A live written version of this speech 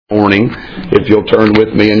morning, if you'll turn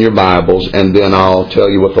with me in your Bibles, and then I'll tell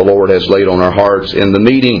you what the Lord has laid on our hearts in the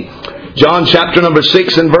meeting. John chapter number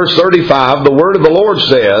 6 and verse 35, the word of the Lord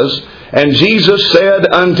says, "And Jesus said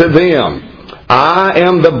unto them, I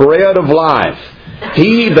am the bread of life.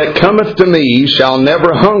 He that cometh to me shall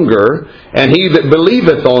never hunger, and he that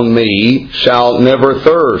believeth on me shall never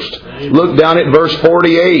thirst." Look down at verse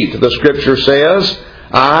 48. The Scripture says,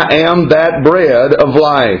 "I am that bread of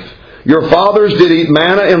life. Your fathers did eat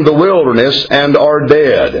manna in the wilderness and are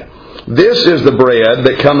dead. This is the bread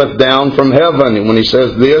that cometh down from heaven." And when he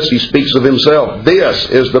says this, he speaks of himself. "This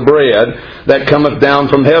is the bread that cometh down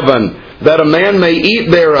from heaven, that a man may eat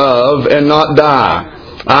thereof and not die.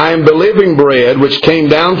 I am the living bread which came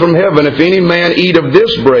down from heaven. If any man eat of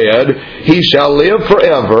this bread, he shall live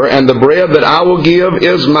forever. And the bread that I will give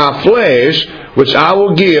is my flesh, which I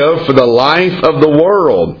will give for the life of the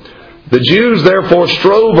world." The Jews therefore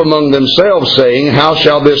strove among themselves, saying, How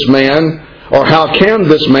can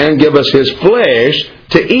this man give us his flesh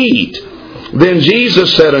to eat? Then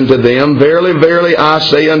Jesus said unto them, Verily, verily, I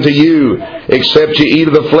say unto you, except ye eat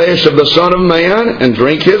of the flesh of the Son of Man, and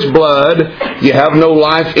drink his blood, ye have no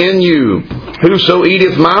life in you. Whoso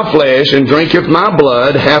eateth my flesh, and drinketh my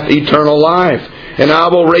blood, hath eternal life. And I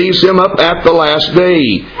will raise him up at the last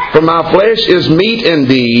day. For my flesh is meat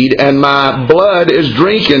indeed, and my blood is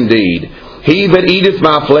drink indeed. He that eateth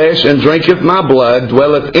my flesh and drinketh my blood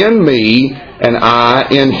dwelleth in me, and I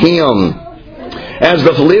in him. As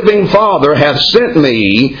the living Father hath sent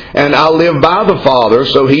me, and I live by the Father,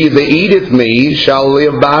 so he that eateth me shall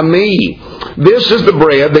live by me. This is the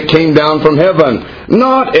bread that came down from heaven,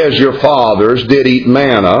 not as your fathers did eat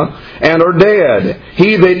manna, and are dead.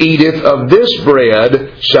 He that eateth of this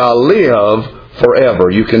bread shall live forever.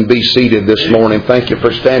 You can be seated this morning. Thank you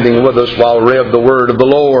for standing with us while we read the word of the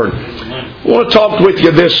Lord. I want to talk with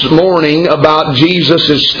you this morning about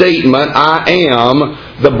Jesus' statement, I am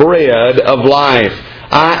the bread of life.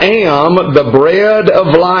 I am the bread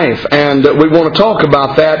of life. And we want to talk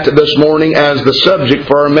about that this morning as the subject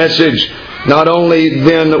for our message. Not only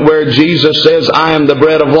then where Jesus says, I am the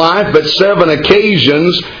bread of life, but 7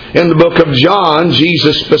 occasions in the book of John,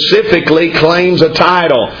 Jesus specifically claims a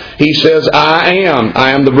title. He says, I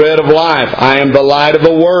am the bread of life. I am the light of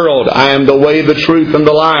the world. I am the way, the truth, and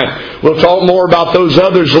the life. We'll talk more about those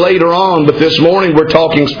others later on, but this morning we're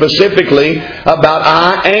talking specifically about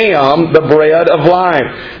I am the bread of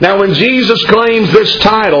life. Now when Jesus claims this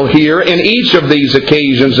title here, in each of these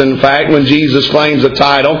occasions, in fact, when Jesus claims a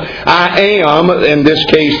title, I am, in this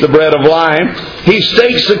case, the bread of life, he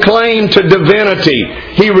stakes a claim to divinity.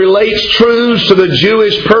 He relates truths to the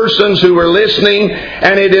Jewish persons who were listening,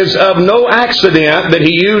 and it is of no accident that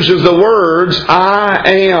he uses the words, I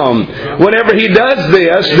am. Whenever he does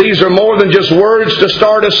this, these are more than just words to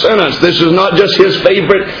start a sentence. This is not just his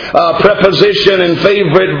favorite preposition and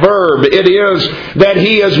favorite verb. It is that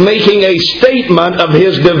he is making a statement of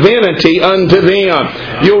his divinity unto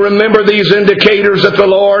them. You'll remember these indicators that the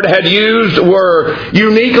Lord had used were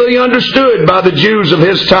uniquely understood by the Jews of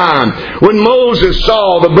his time. When Moses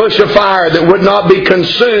saw the bush of fire that would not be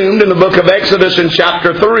consumed in the book of Exodus in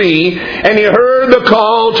chapter 3, and he heard the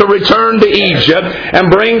call to return to Egypt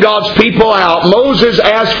and bring God's people out, Moses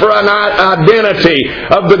asked for an identity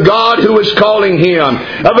of the God who was calling him,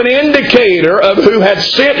 of an indicator of who had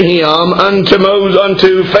sent him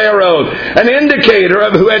unto Pharaoh, an indicator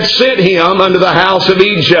of who had sent him unto the house of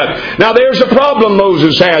Egypt. Now there's a problem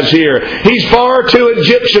Moses has here. He's far too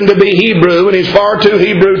Egyptian to be Hebrew, and he's far too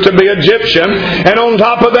Hebrew to be Egyptian. And on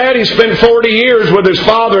top of that, he spent 40 years with his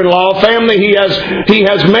father-in-law, family he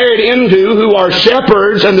has married into, who are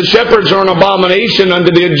shepherds, and the shepherds are an abomination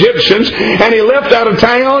unto the Egyptians. And he left out of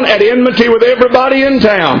town at enmity with everybody in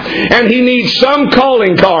town. And he needs some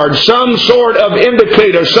calling card, some sort of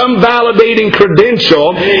indicator, some validating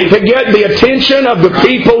credential to get the attention of the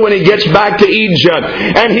people when he gets back to Egypt.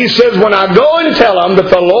 And he says, when I go and tell them that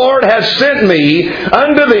the Lord has sent me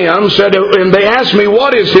unto them, and they ask me,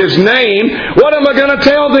 what is his name? What am I going to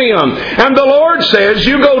tell them? And the Lord says,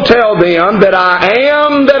 you go tell them that I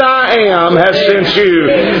am has sent you.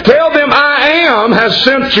 Tell them I am has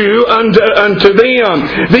sent you unto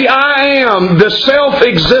them. The I am, the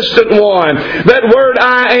self-existent one. That word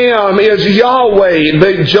I am is Yahweh,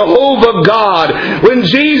 the Jehovah God. When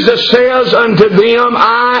Jesus says unto them,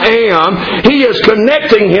 I am, he is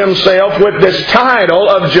connecting himself with this title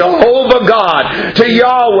of Jehovah God to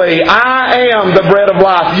Yahweh. I am the bread of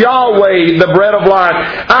life. Yahweh, the bread of life.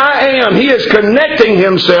 I am. He is connecting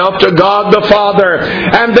himself to God the Father,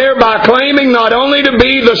 and thereby claiming not only to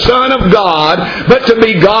be the Son of God, but to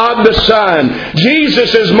be God the Son.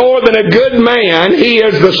 Jesus is is more than a good man. He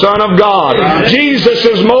is the Son of God. Jesus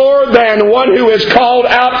is more than one who is called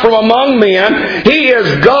out from among men. He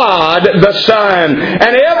is God the Son.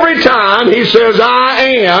 And every time He says, I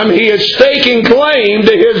am, He is staking claim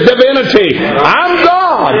to His divinity. I'm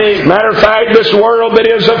God. Matter of fact, this world that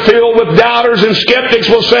is filled with doubters and skeptics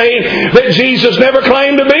will say that Jesus never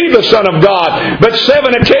claimed to be the Son of God. But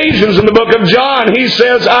 7 occasions in the book of John, He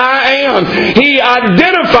says, I am. He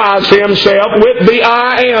identifies Himself with the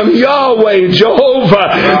I am. Yahweh,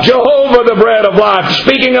 Jehovah, Jehovah the bread of life,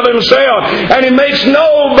 speaking of Himself. And He makes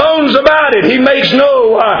no bones about it. He makes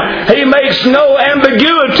no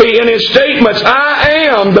ambiguity in His statements. I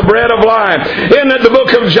am the bread of life. In that the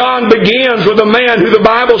book of John begins with a man who the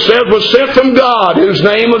Bible says was sent from God, whose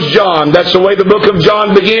name was John. That's the way the book of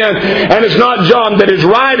John begins. And it's not John that is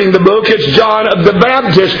writing the book, it's John the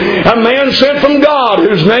Baptist, a man sent from God,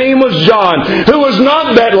 whose name was John, who was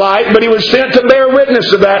not that light, but he was sent to bear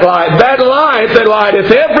witness of that light. That light that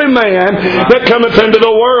lighteth every man that cometh into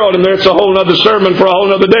the world. And there's a whole other sermon for a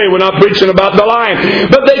whole other day. We're not preaching about the light.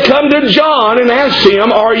 But they come to John and ask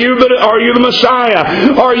him, Are you the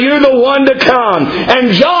Messiah? Are you the one to come?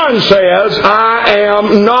 And John says, I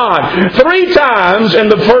am not. 3 times in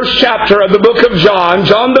the first chapter of the book of John,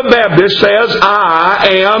 John the Baptist says,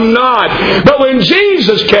 I am not. But when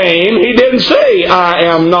Jesus came, He didn't say, I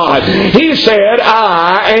am not. He said,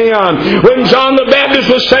 I am. When John the Baptist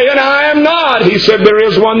was saying, I am not, he said, there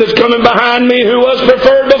is one that's coming behind me who was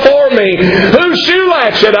preferred before me, whose shoe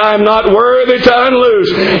latchet I am not worthy to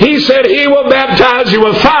unloose. He said, He will baptize you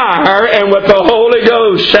with fire and with the Holy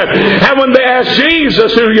Ghost. And when they asked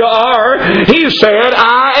Jesus who you are, He said,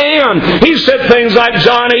 I am. He said things like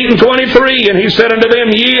John 8:23, and He said unto them,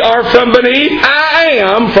 Ye are from beneath, I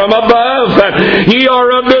am from above. Ye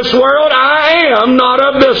are of this world, I am not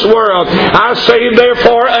of this world. I say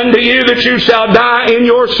therefore unto you that you shall die in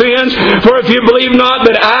your sins, for if you believe not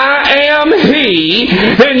that I am He,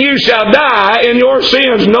 then you shall die in your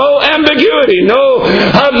sins. No ambiguity, no,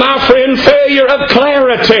 my friend, failure of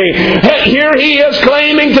clarity. Here He is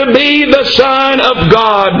claiming to be the Son of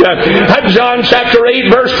God. John chapter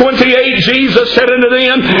 8 verse 28, Jesus said unto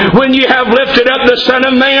them, When you have lifted up the Son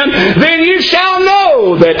of Man, then you shall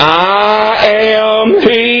know that I am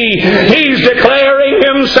He. He's declaring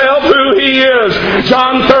Himself who He is.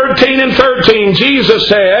 John 13:13, Jesus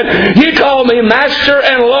said, You call me Master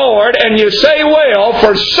and Lord, and you say well,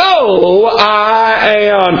 for so I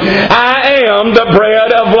am. I am the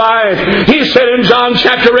bread of life. He said in John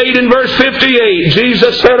chapter 8 and verse 58,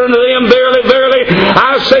 Jesus said unto them, Verily, verily,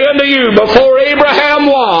 I say unto you, before Abraham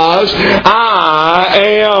was, I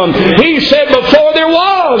am. He said, before there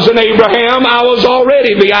was an Abraham, I was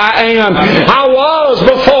already the I am. I was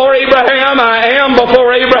before Abraham, I am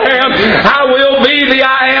before Abraham, I will be the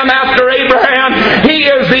I am after Abraham. He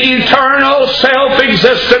is the eternal,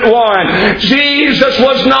 self-existent one. Jesus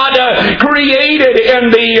was not created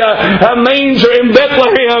in the manger in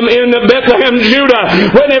Bethlehem,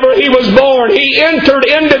 Judah. Whenever He was born, He entered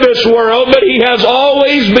into this world, but He has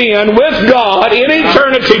always been with God in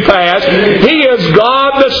eternity past. He is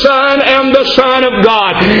God the Son and the Son of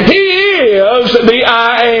God. He is the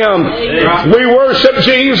I am. We worship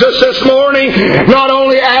Jesus this morning not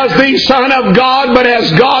only as the Son of God, but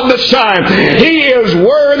as God the Son. He is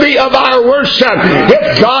worthy of our worship.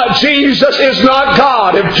 If Jesus is not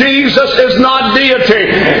God, if Jesus is not deity,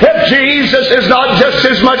 if Jesus is not just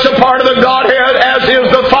as much a part of the Godhead as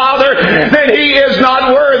is the Father, then He is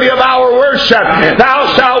not worthy of our worship.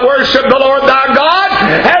 Thou shalt worship the Lord thy God,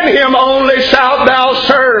 and Him only shalt thou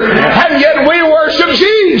serve. And yet we worship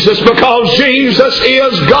Jesus because Jesus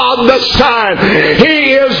is God the Son.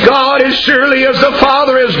 He is God as surely as the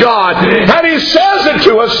Father is God. And He says it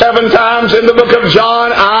to us 7 times in the book of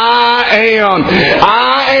John, I am.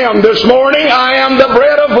 I am. This morning, I am the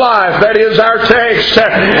bread of life. That is our text.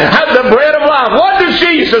 The bread of life. What does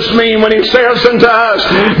Jesus mean when He says unto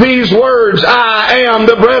us these words, I am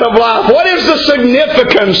the bread of life? What is the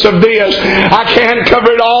significance of this? I can't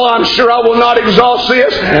cover it all. I'm sure I will not exhaust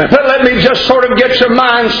this. But let me just sort of get your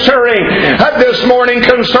mind stirring this morning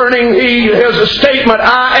concerning His statement,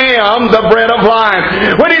 I am the bread of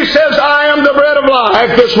life. When He says, I am the bread of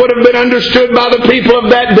life, this would have been understood by the people of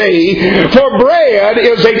that day. For bread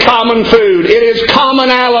is a common food. It is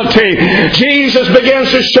commonality. Jesus begins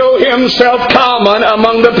to show Himself common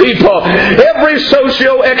among the people. Every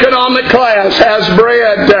socio-economic class has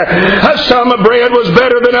bread. Some bread was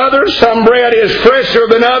better than others. Some bread is fresher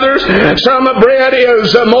than others. Some bread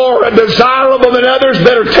is more desirable than others,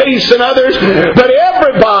 better taste than others. But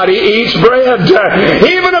everybody eats bread.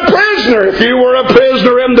 Even a prisoner, if you were a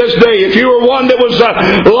prisoner in this day, if you were one that was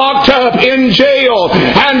locked up in jail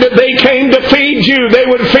and they came to feed you, they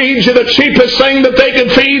would feed you the cheapest thing that they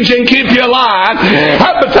could feed you and keep you alive.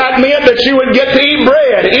 But that meant that you would get to eat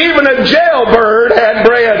bread. Even a jailbird had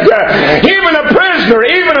bread. Even a prisoner,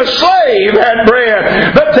 even a slave had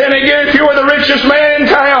bread. But then again, if you were the richest man in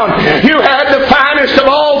town, you had the finest of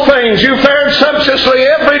all things. You fared sumptuously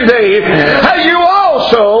every day. You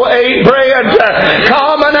also ate bread.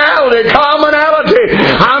 Commonality.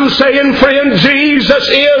 I'm saying, friend, Jesus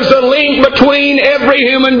is the link between every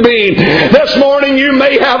human being. This morning you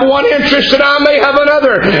may have one interest and I may have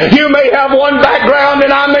another. You may have one background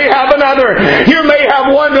and I may have another. You may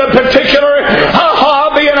have one particular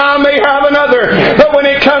hobby and I may have another. But when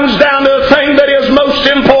it comes down to the thing that is most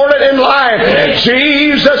important in life,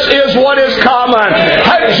 Jesus is what is common.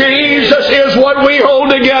 Jesus is what we hold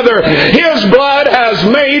together. His blood has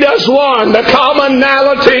made us one. The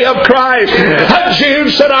commonality of Christ.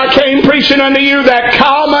 Jude said, I came preaching unto you that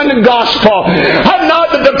common gospel.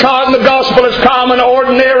 Not that the gospel is common,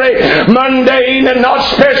 ordinary, mundane, and not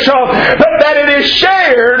special, but that it is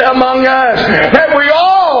shared among us. That we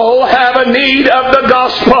all have a need of the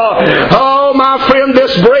gospel. Oh, my friend,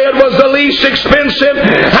 this bread was the least expensive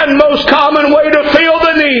and most common way to fill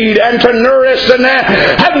the need and to nourish the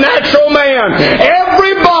natural man.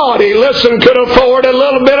 Everybody, listen, could afford a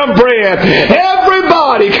little bit of bread.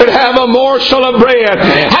 Everybody could have a morsel of bread.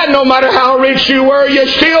 And no matter how rich you were, you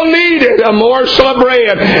still needed a morsel of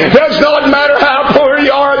bread. Does not matter how poor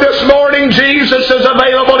you are this morning, Jesus is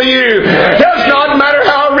available to you. Does not matter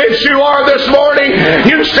how rich you are this morning,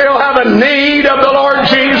 you still have a need of the Lord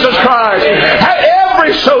Jesus Christ.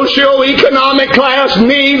 Every socio-economic class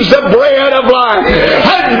needs the bread of life.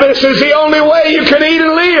 And this is the only way you can eat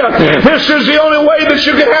and live. This is the only way that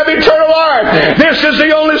you can have eternal life. This is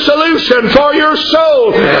the only solution for your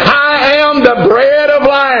soul. I am the bread of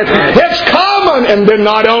life. It's common. And then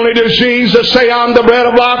not only does Jesus say I'm the bread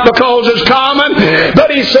of life because it's common, but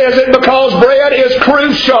He says it because bread is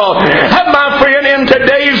crucial. And my friend, in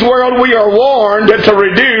today's world we are warned to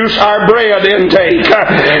reduce our bread intake.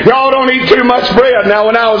 Y'all don't eat too much bread. Now,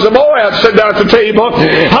 when I was a boy, I'd sit down at the table.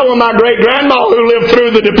 I was my great-grandma who lived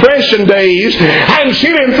through the Depression days, and she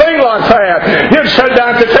didn't think like that. You'd sit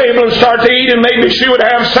down at the table and start to eat, and maybe she would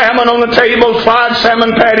have salmon on the table, fried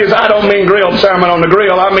salmon patties. I don't mean grilled salmon on the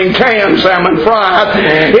grill. I mean canned salmon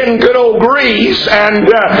fried in good old grease. And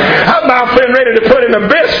my friend ready to put in a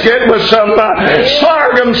biscuit with some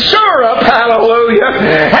sorghum syrup, hallelujah.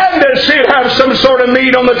 And she'd have some sort of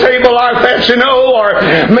meat on the table like that, you know, or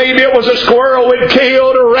maybe it was a squirrel we'd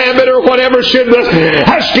killed, a rabbit, or whatever she was.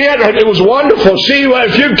 It was wonderful.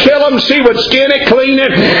 If you kill them, she would skin it, clean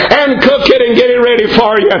it, and cook it and get it ready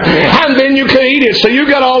for you. And then you could eat it. So you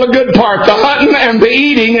got all the good part, the hunting and the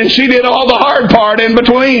eating, and she did all the hard part in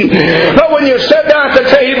between. But when you sat down at the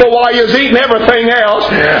table while you was eating everything else,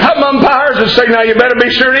 umpires would say, now you better be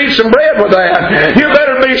sure to eat some bread with that. You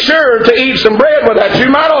better be sure to eat some bread with that. You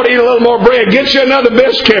might ought to eat a little more bread. Get you another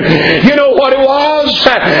biscuit. You know what it was?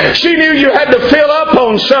 She knew you had to fill up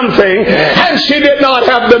on something, and she did not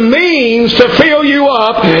have the means to fill you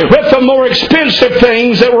up with the more expensive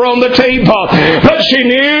things that were on the table. But she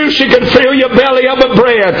knew she could fill your belly up with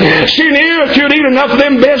bread. She knew if you'd eat enough of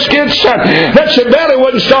them biscuits that your belly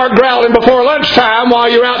wouldn't start growling before lunchtime while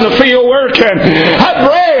you're out in the field working.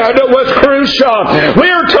 Bread was crucial. We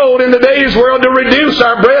are told in today's world to reduce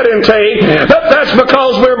our bread intake, but that's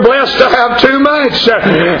because we're blessed to have too much.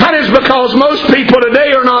 And it's because most people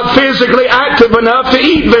today are not physically active enough to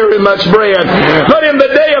eat very much bread. But in the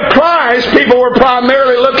day of Christ, people were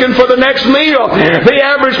primarily looking for the next meal. The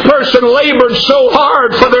average person labored so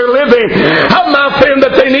hard for their living, my friend,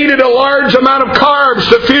 that they needed a large amount of carbs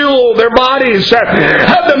to fuel their bodies.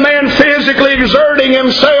 The man physically exerting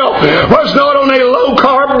himself was not on a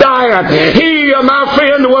low-carb diet. He, my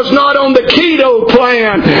friend, was not on the keto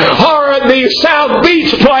plan or the South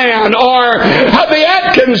Beach plan or the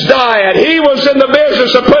Atkins diet. He was in the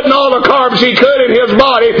business of putting all the carbs he could in his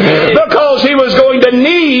body because he was going to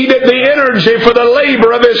need the energy for the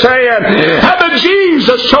labor of his hand. But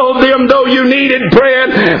Jesus told them, though you needed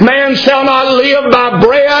bread, man shall not live by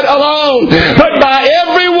bread alone, but by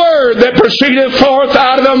every word that proceedeth forth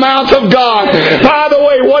out of the mouth of God. By the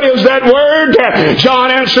way, what is that word?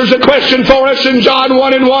 John answers the question for us in John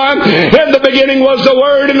 1:1. In the beginning was the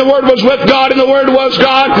Word, and the Word was with God, and the Word was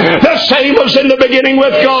God. The same was in the beginning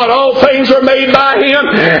with God. All things were made by Him,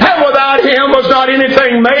 and without Him was not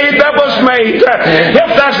anything made that was made. If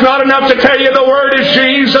that's not enough to tell you the Word is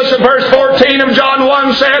Jesus, verse 14 of John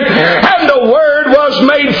 1 said, and the Word was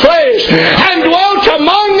made flesh, and dwelt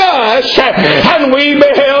among us, and we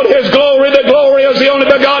beheld His glory. The glory is the only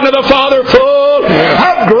begotten of the Father, full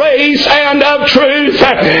of grace and of truth.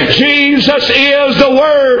 Jesus is the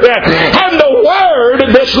Word. And the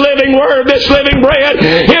Word, this living Word, this living bread,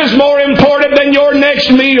 is more important than your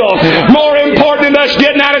next meal. More important than us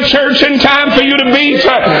getting out of church in time for you to beat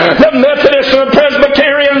the Methodists and the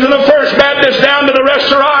Presbyterians and the First Baptists down to the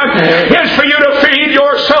restaurant. It's for you to feed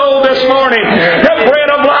your soul this morning. The bread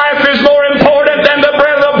of life is more important than the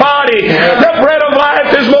bread of the body. The bread of life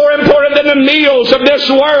is more important than the meals of this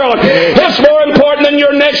world. It's more important than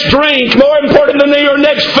your next drink, more important than your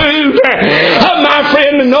next food. My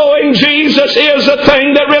friend, knowing Jesus is the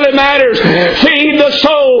thing that really matters. Feed the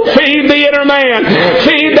soul, feed the inner man,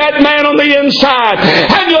 feed that man on the inside.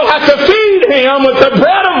 And you'll have to feed him with the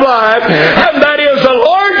bread of life, and that is the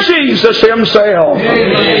Lord Jesus Himself.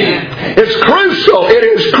 Amen. It's crucial. It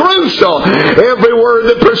is crucial. Every word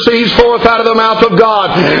that proceeds forth out of the mouth of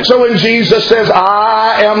God. So when Jesus says,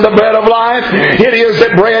 I am the bread of life, it is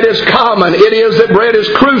that bread is common. It is that bread is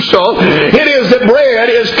crucial. It is that bread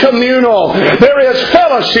is communal. There is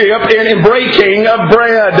fellowship in breaking of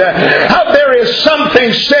bread. There is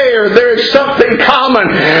something shared. There is something common.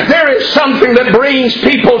 There is something that brings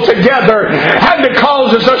people together and that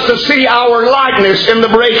causes us to see our likeness in the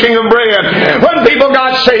breaking of bread. When people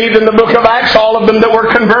got saved in the book of Acts, all of them that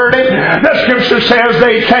were converted, the Scripture says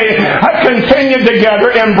they continued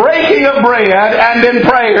together in breaking of bread and in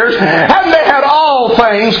prayers, and they had all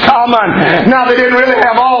things common. Now, they didn't really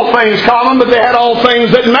have all things common, but they had all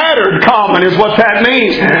things that mattered common, is what that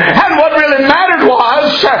means. And what really mattered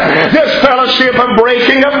was this fellowship of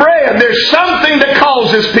breaking of bread. There's something that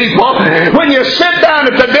causes people, when you sit down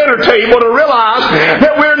at the dinner table, to realize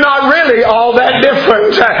that we're not really all that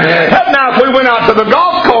different. Now, if we went out to the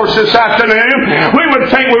golf course this afternoon, we would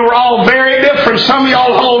think we were all very different. Some of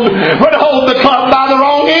y'all would hold the club by the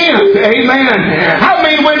wrong end. Amen. I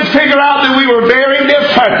mean, we'd figure out that we were very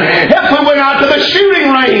different. If we went out to the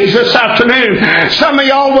shooting range this afternoon, some of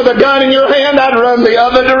y'all with a gun in your hand, I'd run the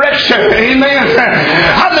other direction. Amen.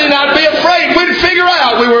 I may not be afraid. We'd figure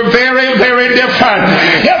out we were very, very different.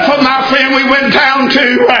 If, my friend, we went down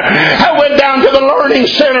to the learning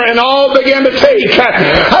center and all began to take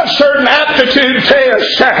a certain aptitude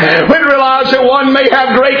test, we'd realize that one may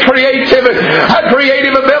have great creative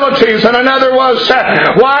abilities, and another was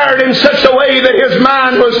wired in such a way that his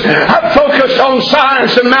mind was focused on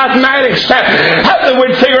science and mathematics.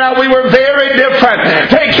 We'd figure out we were very different.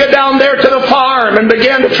 Take you down there to the farm and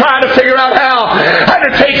begin to try to figure out how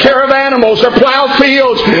to take care of animals or plow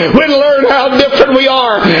fields. We'd learn how different we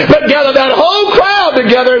are. But gather that whole crowd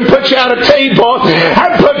together and put you at a table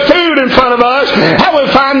and put food in front of us, and we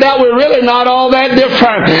find out we're really not all that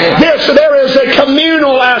different. There is a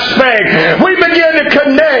communal aspect. We begin to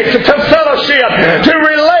connect, to fellowship, to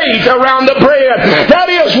relate around the bread. That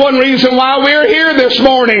is one reason why we're here this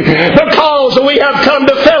morning, because we have come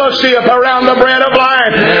to fellowship around the bread of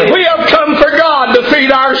life. We have come for God to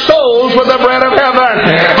feed our souls with the bread of heaven.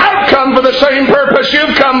 I've come for the same purpose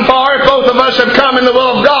you've come for. If both of us have come in the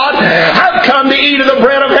will of God, I've come to eat of the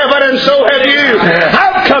bread of heaven, and so have you.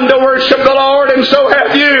 I've come to worship the Lord, and so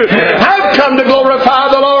have you. I've come to glorify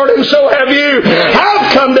the Lord, and so have you.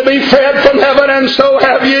 I've come to be fed from heaven, and so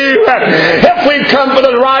have you. If we've come for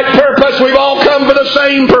the right purpose, we've all come for the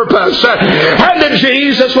same purpose. And that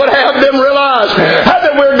Jesus would have them realize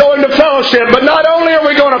that we're going to fellowship. But not only are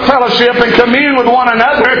we going to fellowship and commune with one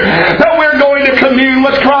another, but we're going to commune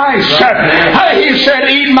with Christ. He said,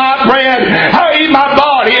 eat my bread, eat my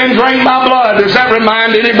body, and drink my blood. Does that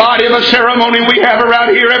remind anybody of a ceremony we have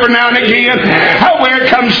around here every now and again? Where it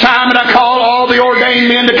comes time and I call all the ordained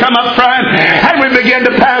men to come up front, and we begin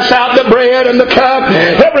to pass out the bread and the cup.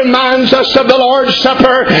 It reminds us of the Lord's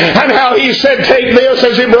Supper and how He said, take this,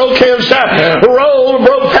 as He broke His roll,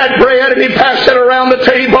 broke that bread, and He passed it around the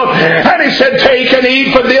table. And He said, take and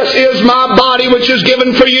eat, for this is my body which is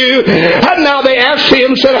given for you. And now they asked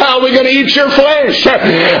Him, said, how are we going to eat your flesh?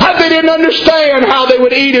 And they didn't understand how they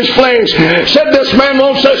would eat His flesh. Said, this man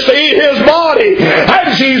wants us to eat His body.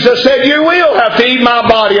 And Jesus said, you will have to eat my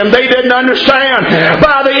body. And they didn't understand.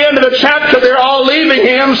 By the end of the chapter, they're all leaving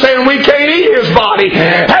Him, saying, we can't eat His body,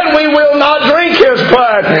 and we will not drink His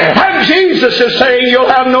blood. And Jesus is saying, you'll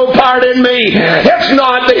have no part in in me. It's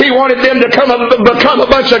not that He wanted them to become a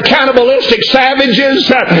bunch of cannibalistic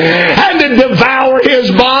savages and to devour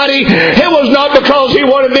His body. It was not because He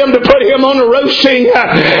wanted them to put Him on a roasting,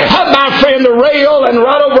 my friend, the rail and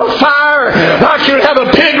right over a fire like you'd have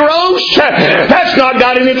a pig roast. That's not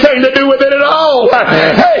got anything to do with it at all.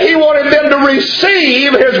 He wanted them to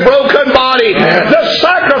receive His broken body, the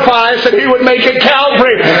sacrifice that He would make at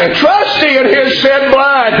Calvary, trusting in His shed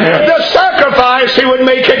blood, the sacrifice He would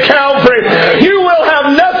make at Calvary. You will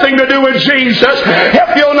have nothing to do with Jesus if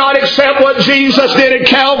you'll not accept what Jesus did at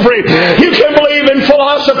Calvary. You can believe in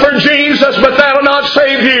philosopher Jesus, but that'll not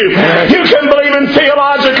save you. You can believe in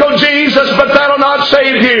theological Jesus, but that'll not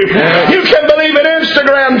save you. You can believe in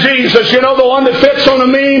Instagram Jesus, you know, the one that fits on a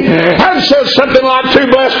meme and says something like, too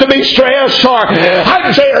blessed to be stressed, or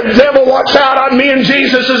I'd say, devil, watch out on me and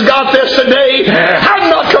Jesus has got this today. I'm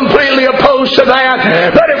not completely opposed to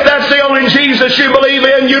that, but if that's the only Jesus you believe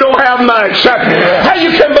in, you don't have much.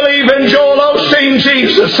 You can believe in Joel Osteen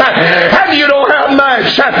Jesus, and you don't have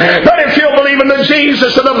much. But if you'll believe in the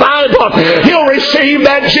Jesus of the Bible, you'll receive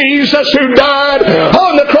that Jesus who died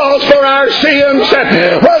on the cross for our sins,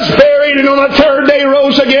 was buried, and on the third day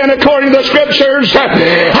rose again according to the Scriptures.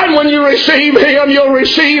 And when you receive Him, you'll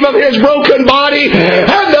receive of His broken body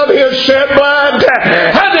and of His shed blood.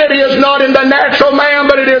 And it is not in the natural man,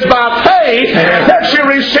 but it is by faith that you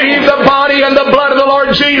receive the body and the blood of the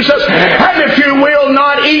Lord Jesus. And if you will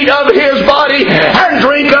not eat of His body and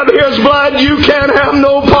drink of His blood, you can have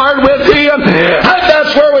no part with Him. And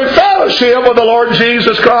that's where we fellowship with the Lord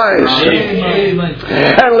Jesus Christ. Amen.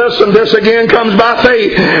 And listen, this again comes by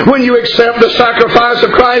faith. When you accept the sacrifice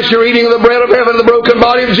of Christ, you're eating the bread of heaven, the broken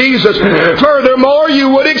body of Jesus. Furthermore, you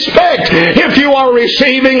would expect, if you are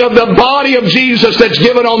receiving of the body of Jesus that's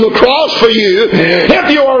given on the cross for you,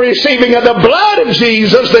 if you are receiving of the blood of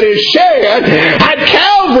Jesus that is shed at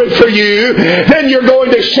Calvary for you, then you're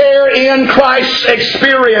going to share in Christ's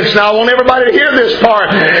experience. Now, I want everybody to hear this part.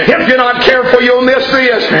 If you're not careful, you'll miss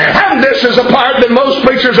this. And this is a part that most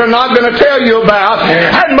preachers are not going to tell you about,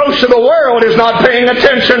 and most of the world is not paying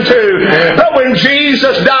attention to. But when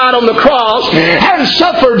Jesus died on the cross and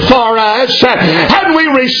suffered for us, and we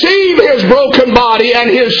receive His broken body and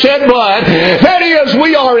His shed blood, that is,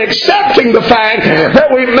 we are accepting the fact that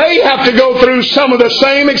we may have to go through some of the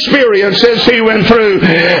same experiences He went through.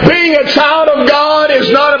 Being a child of God is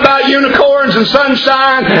not about unicorns and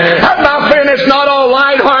sunshine. My friend, it's not all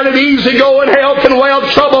lighthearted, easygoing, health and wealth,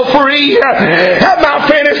 trouble-free. My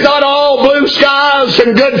friend, it's not all blue skies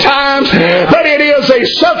and good times, but it is a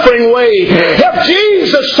suffering way. If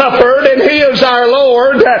Jesus suffered and He is our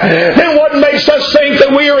Lord, then what makes us think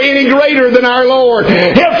that we are any greater than our Lord?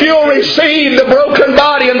 If you'll receive the broken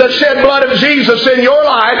body and the shed blood of Jesus in your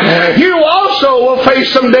life, you also will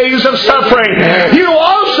face some days of suffering. You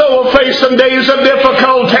also will face some days of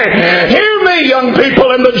difficulty. Hear me, young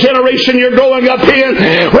people, in the generation you're growing up in,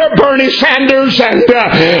 where Bernie Sanders and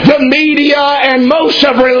the media and most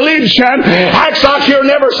of religion acts like you're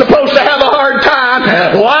never supposed to have a hard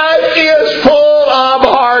time. Life is full of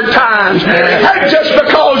hard times. And just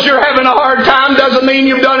because you're having a hard time doesn't mean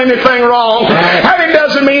you've done anything wrong. And it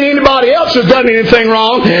doesn't mean anybody else has done anything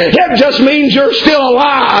wrong. It just means you're still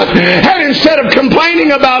alive. And instead of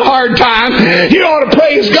complaining about hard times, you ought to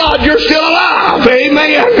praise God you're still alive.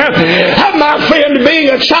 Amen. And my friend, being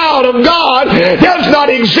a child of God does not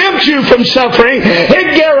exempt you from suffering.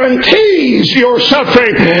 It guarantees your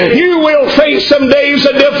suffering. You will face some days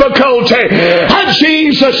of difficulty. And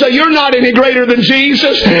Jesus, you're not any greater than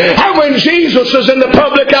Jesus. And when Jesus was in the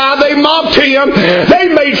public eye, they mocked Him. They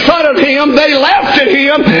made fun of Him. They laughed at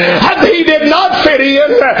Him. And He did not fit in.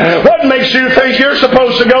 What makes you think you're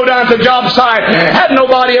supposed to go down to the job site and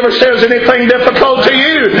nobody ever says anything difficult to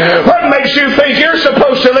you? What makes you think you're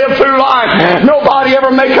supposed to live through life? Nobody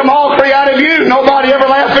ever make a mockery out of you. Nobody ever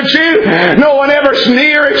laugh at you. No one ever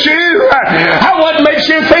sneer at you. What makes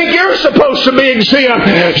you think you're supposed to be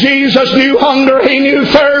exempt? Jesus knew hunger. He knew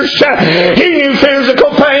thirst. He knew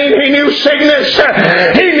physical pain. He knew sickness.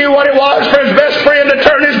 He knew what it was for His best friend to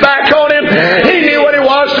turn his back on Him. He knew what it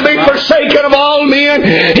was to be forsaken of all men.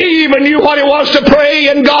 He even knew what it was to pray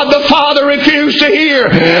and God the Father refused to hear.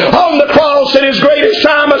 On the cross in His greatest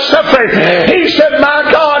time of suffering, He said, my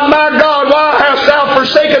God, why hast Thou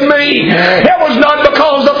forsaken me? It was not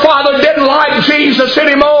because the Father didn't like Jesus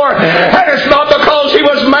anymore. And it's not because He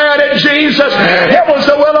was mad at Jesus. It was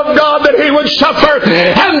the will of God that He would suffer,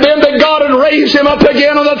 and then that God would raise Him up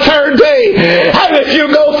again on the third day. And if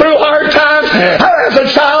you go through hard times as a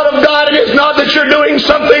child of God, it is not that you're doing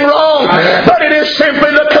something wrong, but it is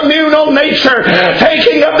simply the communal nature,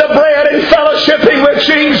 taking of the bread and fellowshipping with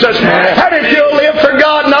Jesus. And if you'll live for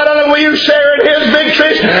God, not only only will you share in His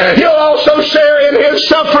victories, you'll also share in His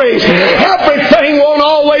sufferings. Everything won't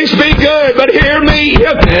always be good, but hear me,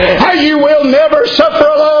 you will never suffer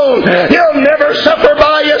alone. You'll never suffer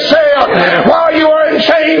by yourself. While you are in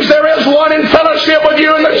chains, there is one in fellowship with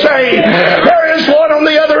you in the chain. There is one on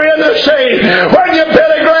the other end of the chain. When your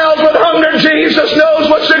belly growls with hunger, Jesus knows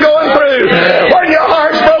what you're going through. When your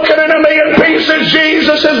heart's broken in a million pieces,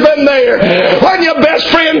 Jesus has been there. When your best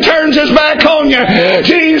friend turns his back on you,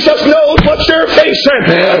 Jesus knows what you're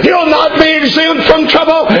facing. You'll not be exempt from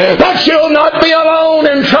trouble, but you'll not be alone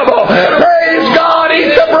in trouble. Praise God.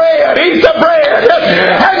 Eat the bread. Eat the bread.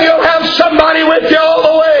 And you'll have somebody with you all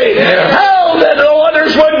the way. How that no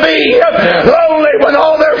others would be lonely when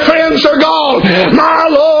all their friends are gone. My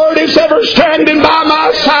Lord is ever standing by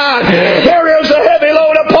my side. There is a heavy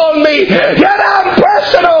load upon me, yet I'm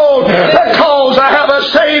pressing on because I have a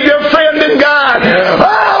Savior, friend, and God.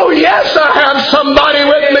 Oh, yes, I have somebody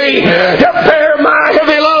with me to bear my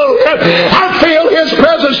heavy load. I feel His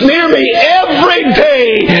presence near me every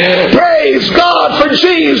day. Praise God for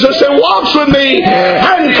Jesus who walks with me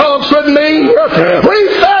and talks with me. We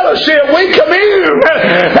fellowship, we commune.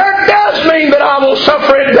 That does mean that I will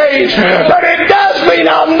suffer in days, but it does mean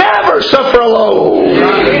I'll never suffer alone.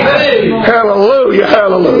 Hallelujah,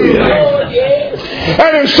 hallelujah.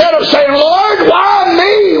 And instead of saying, Lord, why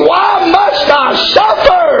me? Why must I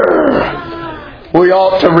suffer? We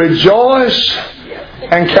ought to rejoice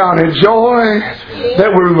and count it joy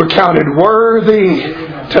that we were counted worthy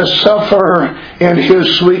to suffer in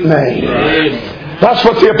His sweet name. That's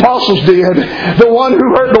what the apostles did. The ones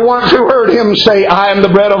who heard Him say, I am the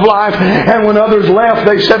bread of life. And when others left,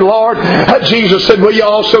 they said, Lord, Jesus said, will you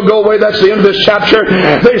also go away? That's the end of this chapter.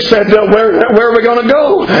 They said, where are we going to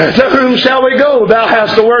go? To whom shall we go? Thou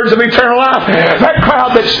hast the words of eternal life. That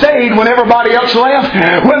crowd that stayed when everybody else left,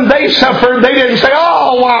 when they suffered, they didn't say,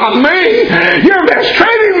 oh, why me? You're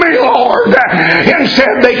mistreating me, Lord.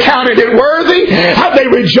 Instead, they counted it worthy. They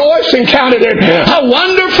rejoiced and counted it how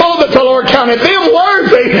wonderful that the Lord counted them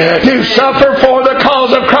worthy to suffer for the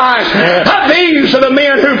cause of Christ. These are the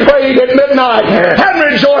men who prayed at midnight and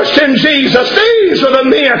rejoiced in Jesus. These are the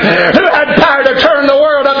men who had power to turn the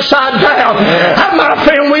world upside down. And my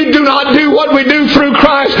friend, we do not do what we do through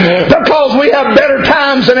Christ because we have better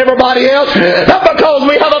times than everybody else, but because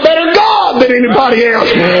we have a better God than anybody else.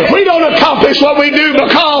 We don't accomplish what we do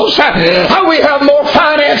because we have more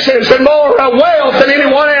finances and more wealth than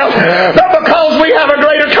anyone else, but because we have a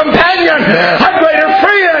greater companion, a greater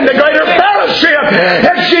friend, a greater fellowship.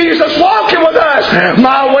 It's Jesus walking with us.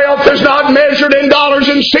 My wealth is not measured in dollars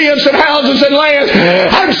and cents and houses and lands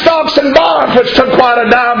and stocks and bonds, which took quite a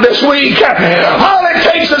dive this week. All it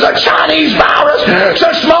takes is a Chinese virus,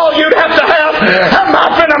 so small you'd have to have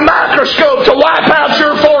my friend, a microscope to wipe out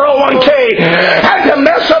your 401k and to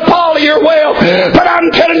mess up all of your wealth. But I'm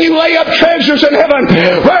telling you, lay up treasures in heaven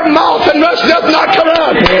where moth and rust doth not come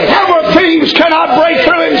up, and where thieves cannot break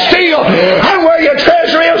through and steal. And where your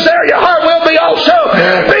treasure is, there your heart will be also.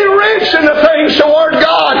 Be rich in the things toward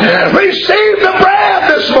God. Receive the bread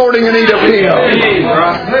this morning and eat of Him.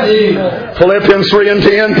 Philippians 3 and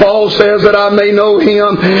 10, Paul says that I may know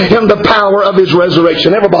Him in the power of His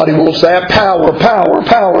resurrection. Everybody wants that. Power, power,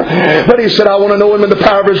 power. But he said, I want to know Him in the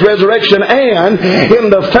power of His resurrection and in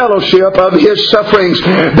the fellowship of His sufferings,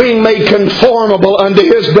 being made conformable unto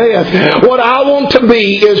His death. What I want to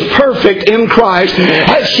be is perfect in Christ,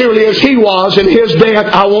 as surely as He was in His death.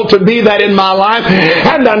 I want to be that in my life,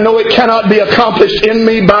 and I know it cannot be accomplished in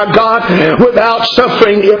me by God without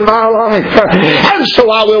suffering in my life. And so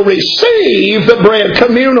I will receive the bread,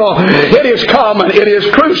 communal. It is common, it is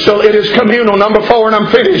crucial, it is communal. Number 4, and I'm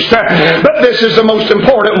finished. But this is the most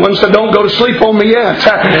important one, so don't go to sleep on me yet.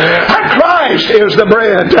 Christ is the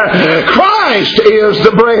bread. Christ is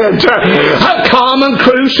the bread. A common,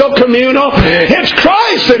 crucial, communal. It's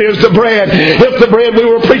Christ that is the bread. If the bread we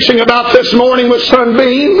were preaching about this morning was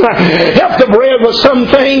sunbeam, if the bread was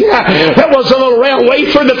something that was a little round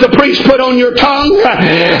wafer that the priest put on your tongue,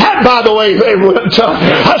 and by the way,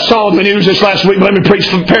 I saw in the news this last week, let me preach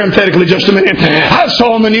parenthetically just a minute. I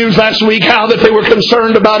saw in the news last week how that they were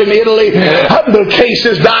concerned about in Italy the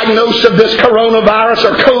cases diagnosed of this coronavirus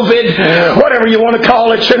or COVID, whatever you want to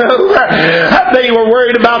call it, they were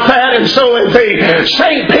worried about that. And so at the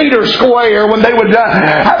St. Peter's Square, when they would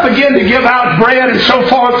begin to give out bread and so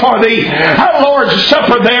forth for the Lord's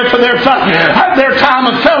Supper there for their time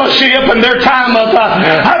of fellowship and their time of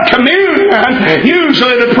communion,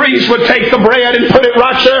 usually the priest would take the bread and put it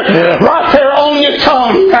right there on your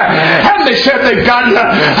tongue. And they said they've gotten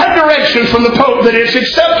a direction from the Pope that it's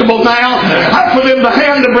acceptable now for them to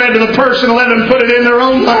hand the bread to the person and let them put it in their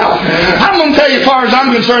own mouth. I'm going to tell you, as far as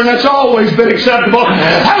I'm concerned, that's always been acceptable.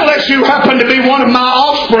 Unless you happen to be one of my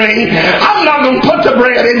offspring, I'm not going to put the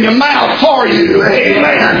bread in your mouth for you.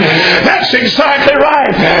 Amen. That's exactly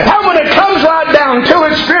right. And when it comes right down to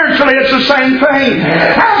it, spiritually, it's the same thing.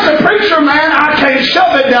 As a preacher man, I can't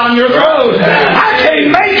shove it down your throat. I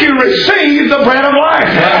can't make you receive the bread of life.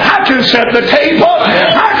 I can set the table.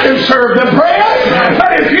 I can serve the bread.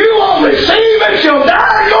 But if you won't receive it, you'll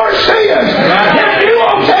die in your sins. If you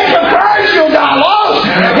won't take the prize, you'll die lost.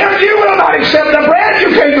 If you will not accept the bread, you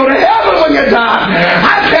can't go to heaven when you die.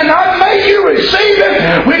 I cannot make you receive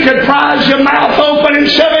it. We could prise your mouth open and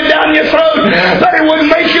shove it down your throat, but it wouldn't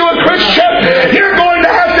make you a Christian. You're going to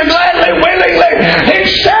have to gladly, willingly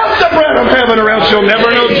accept the bread of heaven, or else you'll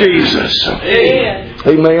never know Jesus.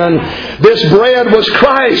 Amen. This bread was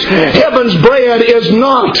Christ. Heaven's bread is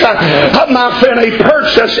not, my friend, a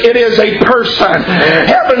purchase. It is a person.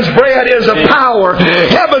 Heaven's bread is a power.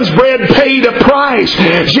 Heaven's bread paid a price.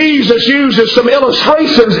 Jesus uses some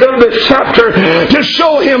illustrations in this chapter to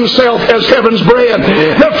show Himself as heaven's bread.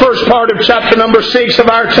 The first part of chapter number 6 of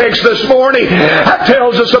our text this morning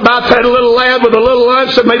tells us about that little lad with a little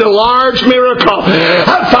lunch that made a large miracle.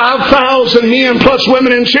 5,000 men plus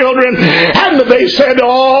women and children. And they said,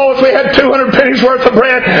 oh, if we had 200 pennies worth of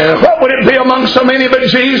bread, what would it be among so many? But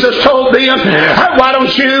Jesus told them, why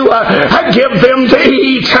don't you give them to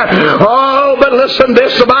eat? Oh, but listen,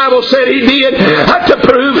 this the Bible said He did to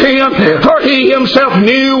prove Him, for He Himself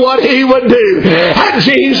knew what He would do. And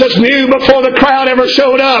Jesus knew before the crowd ever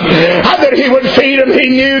showed up that He would feed them. He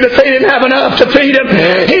knew that they didn't have enough to feed them.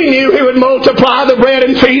 He knew He would multiply the bread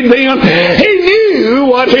and feed them. He knew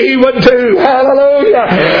what He would do. Hallelujah.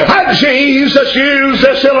 And Jesus used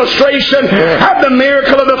this illustration of the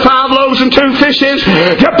miracle of the 5 loaves and 2 fishes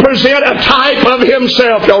to present a type of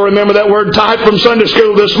Himself. Y'all remember that word type from Sunday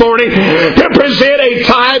school this morning? To present a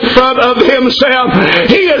type of Himself.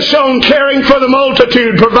 He has shown caring for the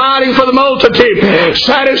multitude, providing for the multitude,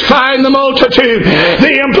 satisfying the multitude.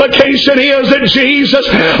 The implication is that Jesus,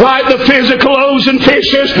 like the physical loaves and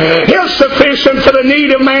fishes, is sufficient for the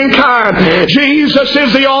need of mankind. Jesus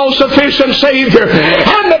is the all-sufficient Savior.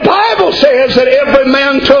 And the Bible says that every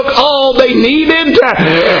man took all they needed,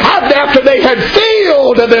 and after they had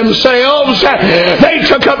filled themselves, they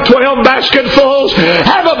took up 12 basketfuls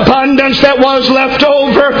of abundance that was left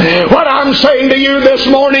over. What I'm saying to you this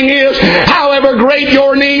morning is, however great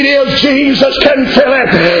your need is, Jesus can fill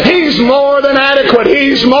it. He's more than adequate.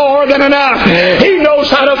 He's more than enough. He knows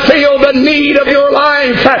how to fill the need of your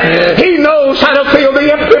life. He knows how to fill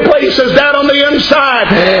the empty places down on the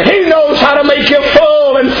inside. He knows how to make you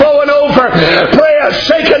full and flowing over. Prayer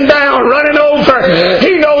shaken down, running over.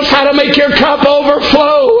 He knows how to make your cup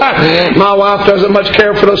overflow. My wife doesn't much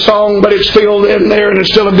care for the song, but it's still in there, and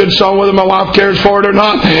it's still a good song whether my wife cares for it or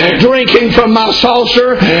not. Drinking from my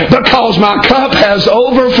saucer because my cup has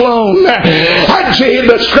overflown.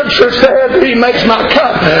 The Scripture said He makes my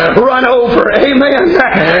cup run over. Amen.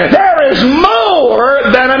 There is more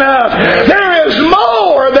than enough. There is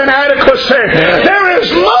more than adequacy. There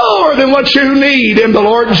is more than what you need in the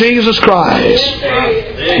Lord Jesus Christ.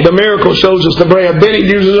 The miracle shows us the bread. Then He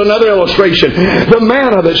uses another illustration. The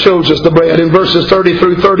manna that shows us the bread. In verses 30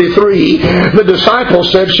 through 33, the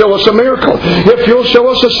disciples said, show us a miracle. If you'll show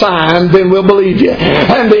us a sign, then we'll believe you.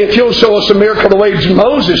 And if you'll show us a miracle the way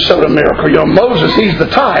Moses showed a miracle. You know, Moses, he's the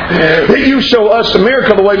type. If you show us a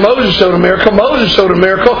miracle the way Moses showed a miracle, Moses showed a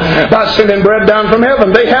miracle by sending bread down from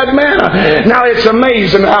heaven. They had manna. Now it's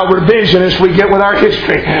amazing how revisionist we get with our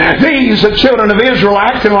history. These children of Israel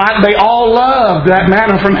acting like they all loved that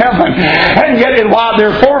manna from heaven. And yet while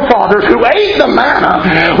their forefathers who ate the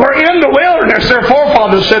manna were in the wilderness, their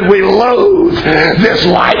forefathers said, we loathe this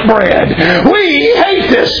light bread. We hate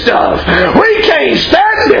this stuff. We can't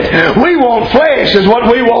stand it. We want flesh is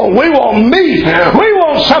what we want. We want meat. We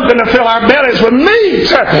want something to fill our bellies with meat.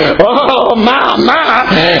 Oh, my.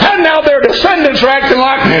 And now their descendants are acting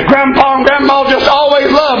like Grandpa and Grandma just always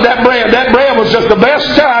loved that bread. That bread was just the best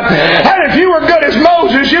time. And if you were good as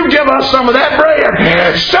Moses, you give us some of that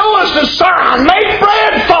bread. Show us the sign. Make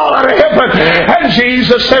bread fall out of heaven. And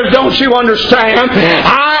Jesus says, don't you understand?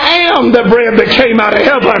 I am the bread that came out of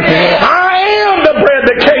heaven. I am the bread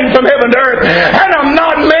that came from heaven to earth. And I'm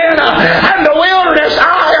not manna. And the wilderness,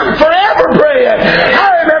 I am forever bread. I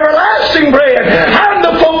am everlasting bread. And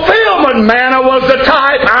the fulfillment, manna was the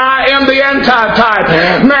type. I am the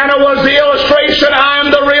anti-type. Manna was the illustration. I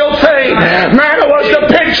am the real thing. Manna was the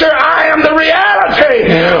picture. I am the reality.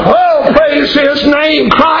 Oh, praise His name.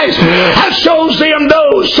 Christ shows them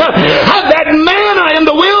those that manna in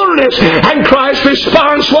the wilderness. And Christ's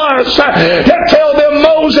response was, us to tell them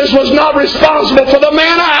Moses was not responsible for the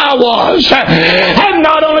manna, I was. And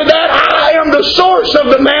not only that, I am the source of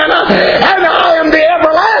the manna, and I am the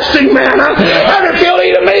everlasting manna. And if you'll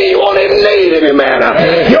eat of me, you won't even need any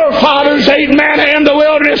manna. Your fathers ate manna in the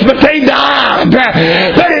wilderness, but they died.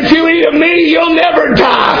 But if you eat of me, you'll never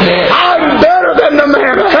die. I'm better than the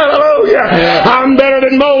manna. Hallelujah. I'm better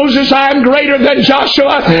than Moses. I'm greater than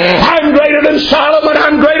Joshua. I'm greater than Solomon.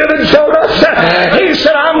 I'm greater than Jonas. He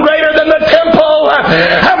said, I'm greater than the temple.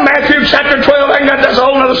 Matthew chapter 12, I got this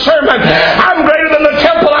whole other sermon. I'm greater than the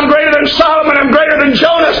temple. I'm greater than Solomon. I'm greater than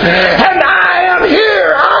Jonas. And I am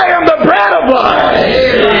here. I am the bread of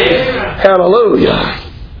life. Hallelujah.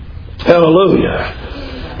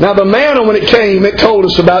 Hallelujah. Now the manna, when it came, it told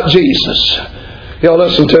us about Jesus. Y'all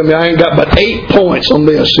listen to me. I ain't got but 8 points on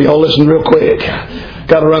this, so y'all listen real quick.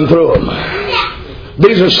 Got to run through them.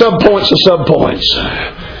 These are sub-points of sub-points.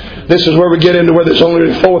 This is where we get into where there's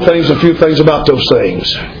only 4 things, a few things about those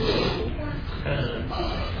things.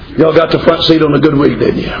 Y'all got the front seat on a good week,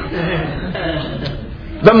 didn't you?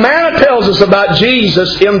 The manna tells us about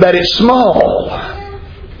Jesus in that it's small.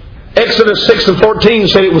 Exodus 6 and 14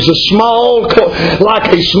 said it was a small, like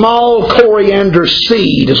a small coriander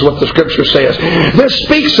seed, is what the Scripture says. This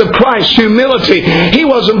speaks of Christ's humility. He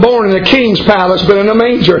wasn't born in a king's palace, but in a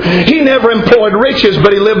manger. He never employed riches,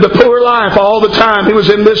 but he lived a poor life all the time he was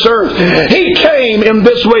in this earth. He came in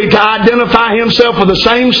this way to identify himself with the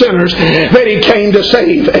same sinners that he came to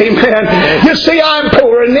save. Amen. You see, I'm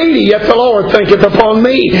poor and needy, yet the Lord thinketh upon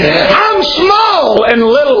me. I'm small and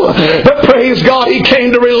little, but praise God, he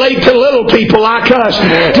came to relate to little people like us,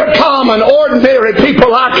 to common, ordinary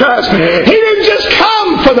people like us. He didn't just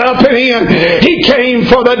come for the up and in. He came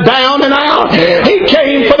for the down and out. He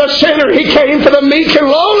came for the sinner. He came for the meek and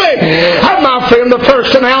lowly. And my friend, the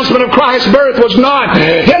first announcement of Christ's birth was not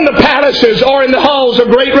in the palaces or in the halls of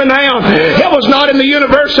great renown. It was not in the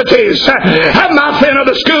universities, and my friend, of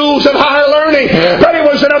the schools of higher learning, but it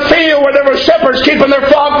was in a field where there were shepherds keeping their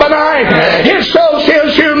flock by night. It shows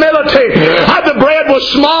his humility. The bread was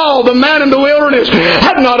small, the man in the wilderness.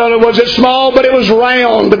 And not only was it small, but it was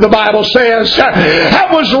round, the Bible says.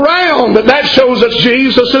 That was round. That shows us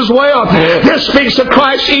Jesus as well. This speaks of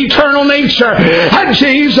Christ's eternal nature. And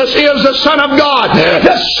Jesus is the Son of God.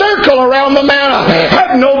 The circle around the manna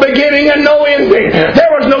had no beginning and no ending.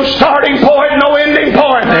 There was no starting point, no ending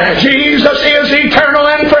point. Jesus is eternal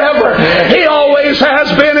and forever. He always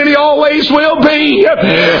has been and He always will be.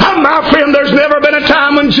 And my friend, there's never been a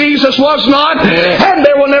time when Jesus was not, and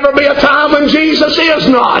there will never be a time when Jesus is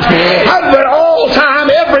not. But all time,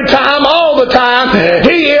 every time, all the time,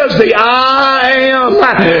 He is the I am.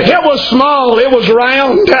 It was small, it was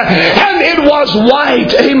round, and it was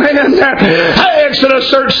white. Amen.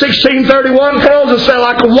 Exodus 16:31 tells us that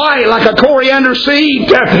like white, like a coriander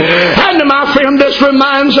seed. And my friend, this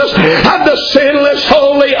reminds us of the sinless,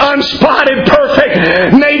 holy, unspotted,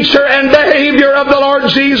 perfect nature and behavior of the Lord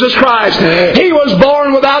Jesus Christ. He was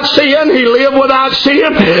born without sin. He lived without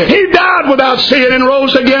sin. He died without sin and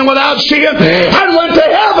rose again without sin and went to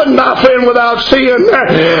heaven, my friend, without sin.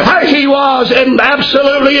 He was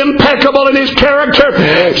absolutely impeccable in His character.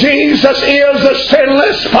 Jesus is the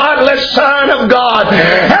sinless, spotless Son of God.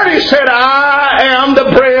 And He said, I am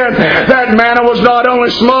the bread. That manna was not only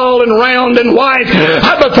small and round and white,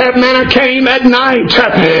 but that manna came at night.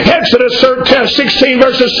 Exodus 16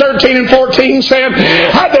 verses 13 and 14 said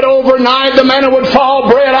that overnight the manna would fall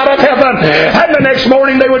bread out of heaven, and the next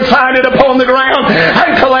morning they would find it upon the ground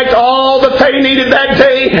and collect all that they needed that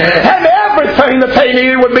day, and everything that they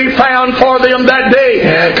needed would be found for them that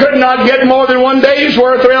day. Could not get more than one day's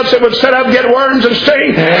worth, or else it would set up, get worms and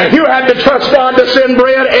sting. You had to trust God to send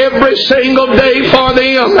bread every single day for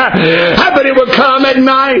them. But it would come at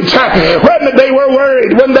night when they were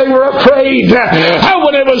worried, when they were afraid,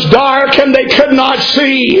 when it was dark and they could not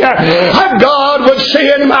see. God would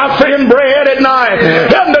send, my friend, bread at night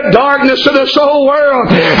in the darkness of this whole world.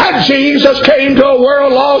 And Jesus came to a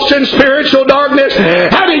world lost in spiritual darkness,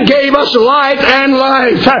 and He gave us light and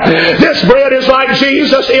life. This bread is like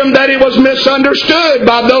Jesus in that it was misunderstood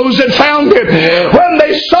by those that found it. When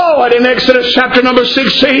they saw it in Exodus chapter number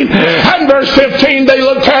 16 and verse 15, they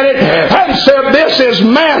looked at it and said, this is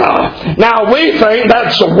manna. Now we think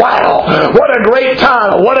that's wow. What a great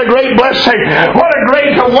title. What a great blessing. What a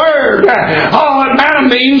great word. Oh, manna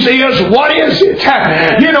means is, what is it?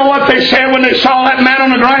 You know what they said when they saw that man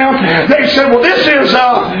on the ground? They said, well, this is,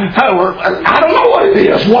 I don't know what it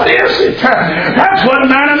is. What is it? That's what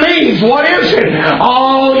manna means. What is it?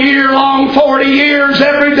 All year long, 40 years,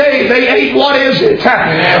 every day, they ate what is it?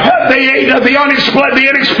 They ate the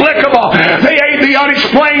inexplicable. They ate the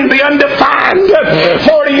unexplained, the undefined.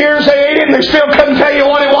 40 years they ate it and they still couldn't tell you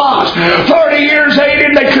what it was. 40 years they ate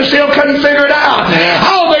it and they still couldn't figure it out.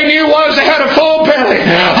 All they knew was they had a full belly.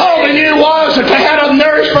 All they knew was that they had a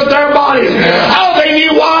nourishment for their bodies. All they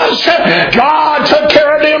knew was God took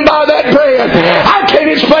care of them by that bread. I can't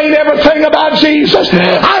explain everything about Jesus.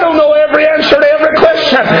 I don't know every answer to every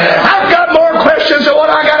question. I've got more questions than what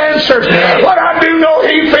I got answers. What I do know,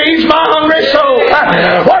 He feeds my hungry soul.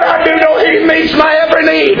 What I do know, He meets my every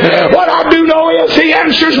need. What I do know is He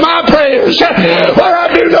answers my prayers. What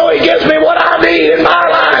I do know, He gives me what I need in my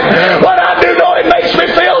life. What I do know, He makes me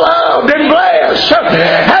feel loved and blessed.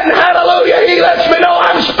 And hallelujah, He lets me know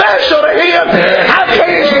I'm special to Him. I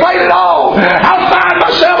can't explain it all. I find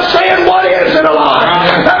myself saying, what is it, Lord?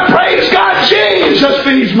 Praise God, Jesus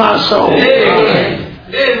feeds my soul. Amen.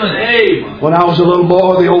 Amen. When I was a little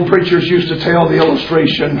boy, the old preachers used to tell the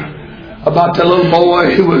illustration about the little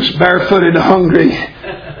boy who was barefooted, hungry,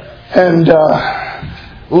 and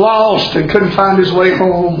lost and couldn't find his way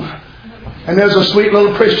home. And there's a sweet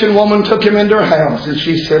little Christian woman took him into her house, and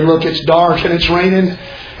she said, look, it's dark and it's raining,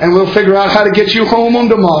 and we'll figure out how to get you home on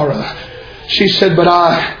tomorrow. She said, but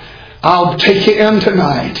I'll take you in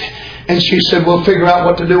tonight. And she said, we'll figure out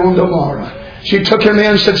what to do on tomorrow. She took him in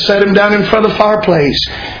and said, set him down in front of the fireplace.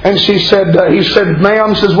 And she said, he said,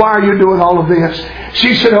 ma'am, says, why are you doing all of this?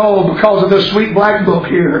 She said, oh, because of the sweet black book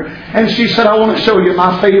here. And she said, I want to show you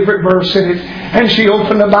my favorite verse in it. And she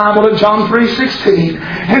opened the Bible to John 3:16.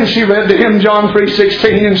 And she read to him John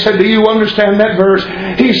 3:16 and said, do you understand that verse?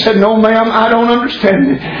 He said, no, ma'am, I don't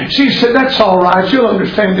understand it. She said, that's all right. You'll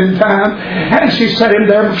understand in time. And she set him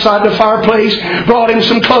there beside the fireplace, brought him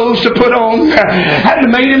some clothes to put on,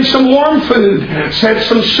 and made him some warm food. Set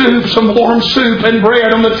some soup, some warm soup and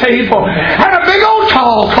bread on the table, and a big old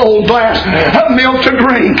tall cold glass of milk to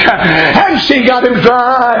drink. And she got him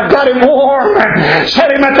dry, got him warm,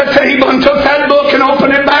 set him at the table and took that book and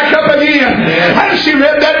opened it back up again. And she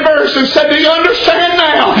read that verse and said, do you understand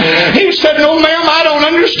now? He said, no ma'am, I don't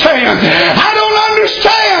understand. I don't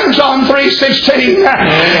understand John 3:16.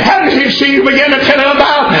 And she began to tell him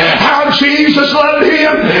about how Jesus loved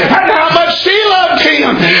him and how much she loved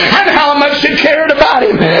him and how much she cared about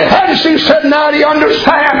him. And she said, now do you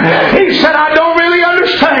understand? He said, I don't really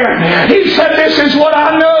understand. He said, this is what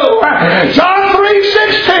I know. John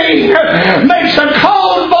 3:16 makes a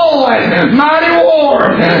cold boy mighty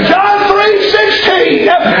warm. John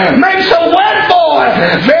 3:16 makes a wet boy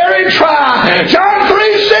very dry. John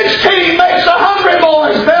 3:16 makes a hungry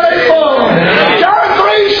boy's belly full. John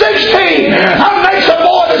 3:16 makes a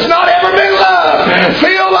boy that's not ever been loved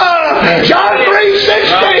feel love. John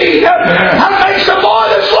 3:16 makes a boy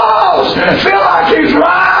that's lost feel like he's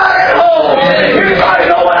right at home. Anybody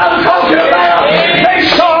know what I'm talking about? They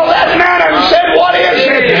saw that man and said, what is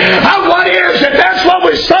it? What is it? That's what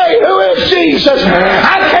we say. Who is Jesus?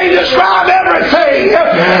 I can't describe everything,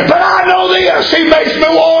 but I know this. He makes me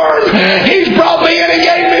warm. He's brought me in and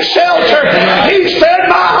gave me shelter. He's fed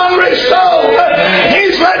my hungry soul.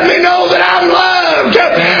 He's let me know that I'm loved.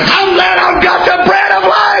 I'm glad I've got the bread of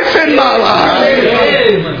life in my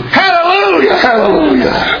life. Hallelujah,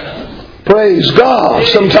 hallelujah. Praise God.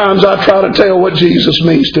 Sometimes I try to tell what Jesus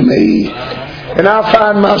means to me, and I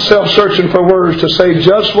find myself searching for words to say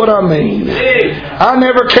just what I mean. I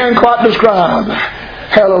never can quite describe,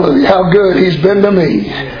 hallelujah, how good He's been to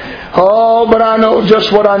me. Oh, but I know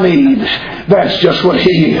just what I need. That's just what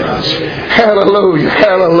He is. Hallelujah,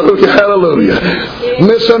 hallelujah, hallelujah.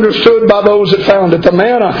 Misunderstood by those that found it. The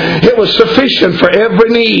manna, it was sufficient for every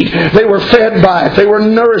need. They were fed by it. They were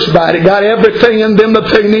nourished by it. It got everything in them that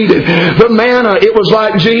they needed. The manna, it was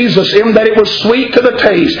like Jesus in that it was sweet to the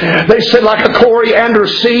taste. They said like a coriander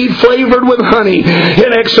seed flavored with honey.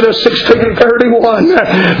 In Exodus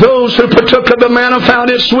 16:31, those who partook of the manna found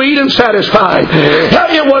it sweet and satisfied.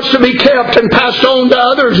 It was to be kept and passed on to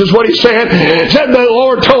others, is what He said. Said the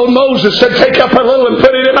Lord told Moses, said, take up a little and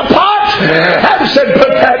put it in a pot. And said,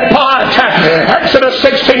 put that pot, Exodus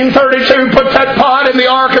 16:32, put that pot in the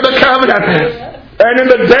Ark of the Covenant. And in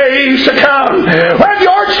the days to come, when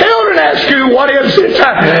your children ask you, what is it?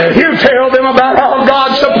 You tell them about how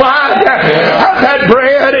God supplied that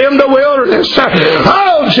bread in the wilderness. wilderness.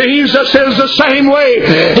 Oh, Jesus is the same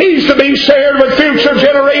way. He's to be shared with future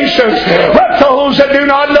generations. But those that do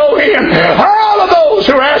not know Him, all of those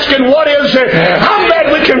who are asking, what is it? I'm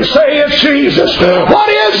glad we can say it's Jesus. What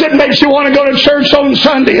is it makes you want to go to church on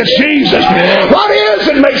Sunday? It's Jesus. What is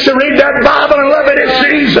it makes you read that Bible and love it? It's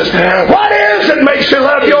Jesus. What is it makes you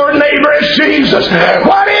love your neighbor? It's Jesus.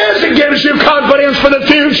 What is it gives you confidence for the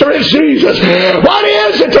future? It's Jesus. What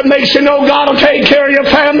is it that makes you know God will take care of your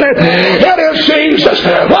family? It is Jesus.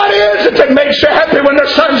 What is it that makes you happy when the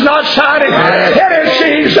sun's not shining? It is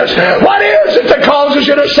Jesus. What is it that causes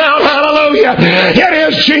you to shout hallelujah? It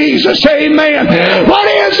is Jesus. Amen. What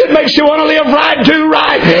is it makes you want to live right, do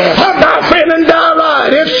right, die fit and die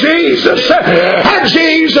right? It's Jesus. And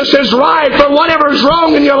Jesus is right for whatever is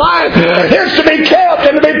wrong in your life. It's to be kept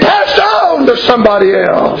and to be passed on to somebody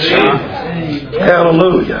else.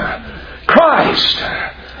 Hallelujah. Christ.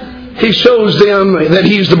 He shows them that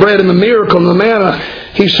He's the bread and the miracle and the manna.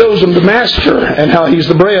 He shows them the Master and how He's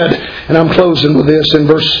the bread. And I'm closing with this. In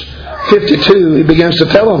verse 52, He begins to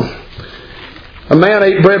tell them, a man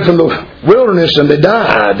ate bread from the wilderness and they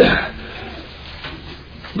died.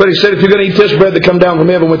 But He said, if you're going to eat this bread that come down from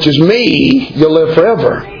heaven, which is me, you'll live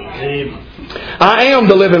forever. I am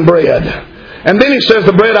the living bread. And then He says,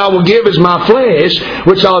 the bread I will give is my flesh,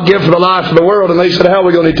 which I'll give for the life of the world. And they said, how are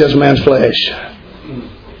we going to eat this man's flesh?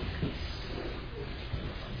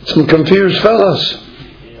 Some confused fellows.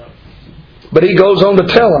 But He goes on to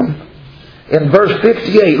tell them in verse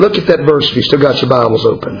 58, look at that verse if you still got your Bibles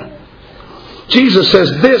open. Jesus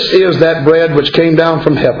says, this is that bread which came down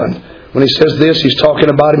from heaven. When He says this, He's talking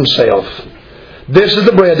about Himself. This is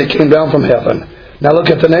the bread that came down from heaven. Now look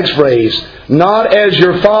at the next phrase. Not as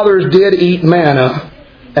your fathers did eat manna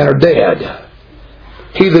and are dead.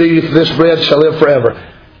 He that eateth this bread shall live forever.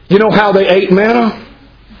 You know how they ate manna?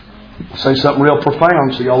 I'll say something real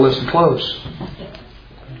profound, so y'all listen close.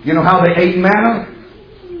 You know how they ate manna?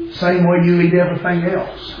 Same way you eat everything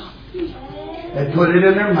else. They put it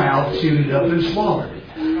in their mouth, chewed it up, and swallowed it.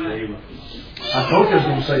 I told you I was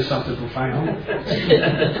going to say something profound.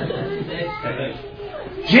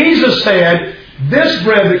 Jesus said, this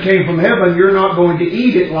bread that came from heaven, you're not going to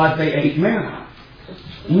eat it like they ate manna.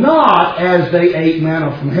 Not as they ate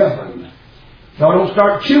manna from heaven. So don't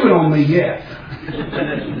start chewing on me yet.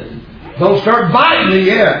 Don't start biting me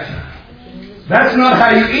yet. That's not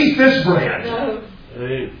how you eat this bread.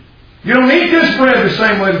 You don't eat this bread the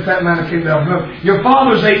same way that manna came down from heaven. Your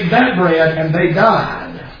fathers ate that bread and they died.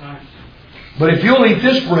 But if you'll eat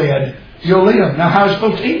this bread, you'll live. Now how are you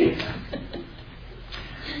supposed to eat it?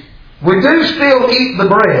 We do still eat the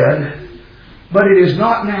bread, but it is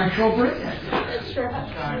not natural bread.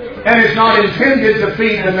 And it's not intended to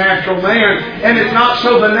feed the natural man. And it's not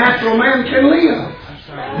so the natural man can live.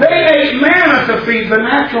 They ate manna to feed the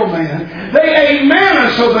natural man. They ate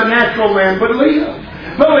manna so the natural man would live.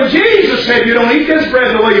 But when Jesus said, you don't eat this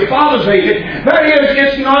bread the way your fathers ate it, that is,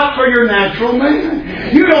 it's not for your natural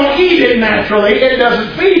man. You don't eat it naturally. It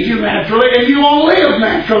doesn't feed you naturally, and you won't live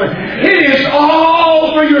naturally. It is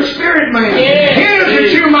all for your spirit man. It is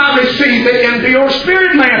that you might receive it into your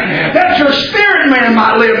spirit man. That your spirit man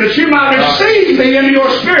might live, that you might receive it into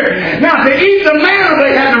your spirit. Now, to eat the manna,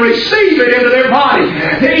 they had to receive it into their body.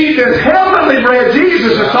 To eat this heavenly bread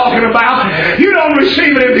Jesus is talking about, you don't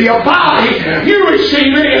receive it into your body. You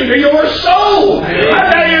receive it into your soul.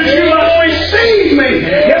 That is, you must receive me.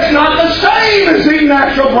 It's not the same as the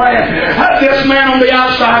natural bread. This man on the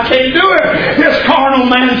outside can't do it. This carnal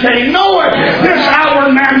man can't know it. This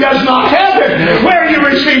outward man does not have it. Where you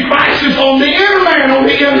receive Christ is on the inner man, on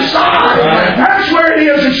the inside. That's where it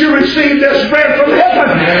is that you receive this bread from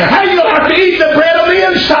heaven. And you'll have to eat the bread of the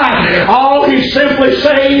inside. All He's simply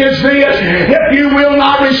saying is this: if you will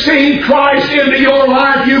not receive Christ into your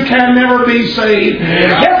life, you can never be saved.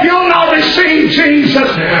 If you'll not receive Jesus,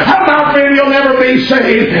 how about then you'll never be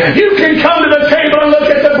saved? You can come to the table and look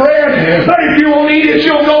at the bread, but if you won't eat it,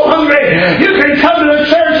 you'll go hungry. You can come to the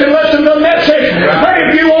church and listen to the message, but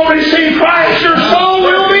if you won't receive Christ, your soul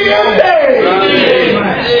will be empty.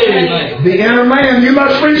 The inner man, you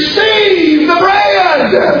must receive the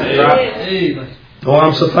bread. Oh,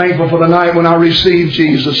 I'm so thankful for the night when I received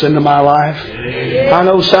Jesus into my life. I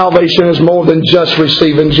know salvation is more than just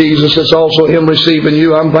receiving Jesus. It's also Him receiving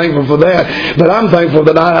you. I'm thankful for that. But I'm thankful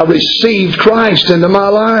that I received Christ into my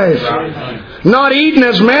life. Not eaten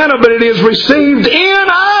as manna, but it is received in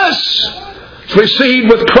us. It's received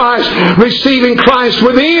with Christ, receiving Christ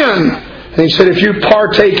within. And He said, if you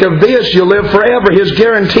partake of this, you'll live forever. His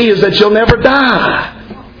guarantee is that you'll never die.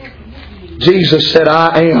 Jesus said,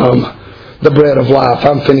 I am the bread of life.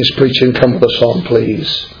 I'm finished preaching. Come with a song,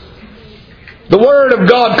 please. The Word of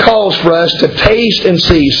God calls for us to taste and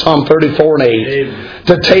see, Psalm 34 and 8, Amen.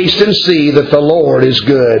 To taste and see that the Lord is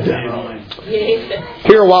good. Amen.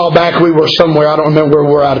 Here a while back we were somewhere, I don't remember where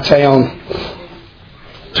we were, out of town.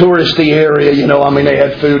 Touristy area, they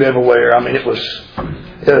had food everywhere. It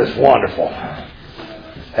was wonderful.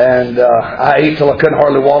 And I ate till I couldn't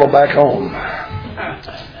hardly waddle back home.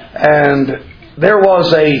 And there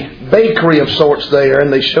was a bakery of sorts there,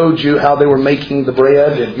 and they showed you how they were making the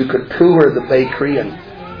bread, and you could tour the bakery and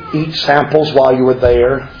eat samples while you were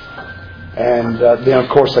there. And then, of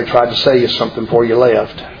course, they tried to sell you something before you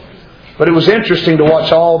left. But it was interesting to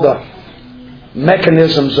watch all the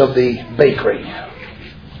mechanisms of the bakery.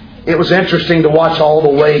 It was interesting to watch all the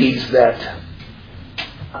ways that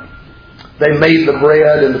they made the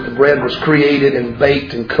bread, and that the bread was created and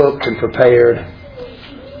baked and cooked and prepared.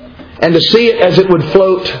 And to see it as it would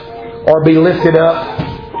float or be lifted up,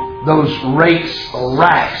 those rakes or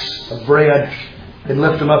racks of bread, they'd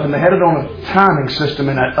lift them up, and they had it on a timing system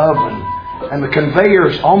in that oven. And the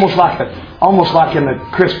conveyors, almost like in the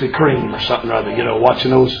Krispy Kreme or something or other, watching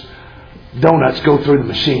those donuts go through the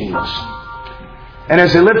machines. And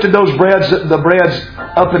as they lifted the breads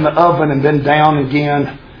up in the oven and then down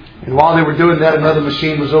again, and while they were doing that, another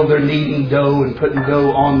machine was over there kneading dough and putting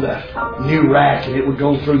dough on the new rack, and it would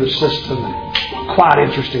go through the system. Quite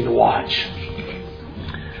interesting to watch.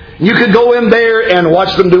 You could go in there and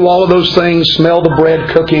watch them do all of those things, smell the bread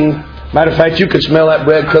cooking. Matter of fact, you could smell that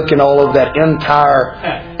bread cooking all over that entire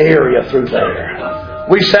area through there.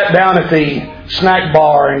 We sat down at the snack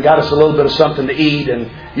bar and got us a little bit of something to eat,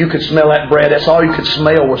 and you could smell that bread. That's all you could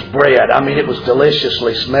smell was bread. It was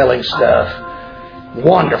deliciously smelling stuff.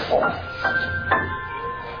 Wonderful.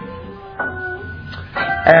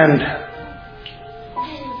 And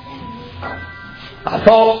I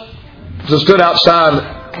thought, as I stood outside,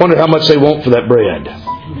 I wondered how much they want for that bread.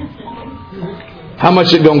 How much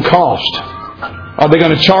is it going to cost? Are they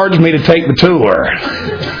going to charge me to take the tour?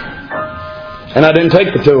 And I didn't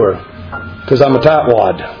take the tour because I'm a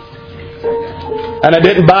tightwad. And I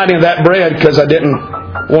didn't buy any of that bread because I didn't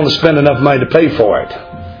want to spend enough money to pay for it.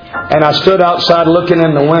 And I stood outside looking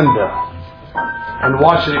in the window and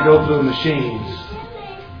watching it go through the machines.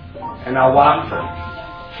 And I wiped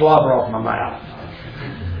the slobber off my mouth.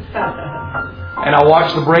 And I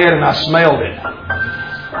watched the bread and I smelled it.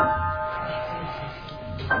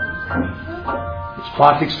 It's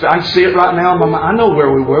quite I can see it right now in my mind. I know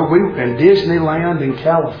where we were. We were in Disneyland in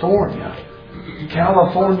California.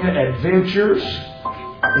 California Adventures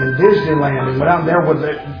in Disneyland. And went out there with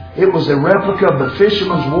it was a replica of the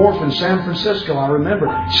Fisherman's Wharf in San Francisco. I remember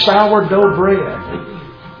sourdough bread.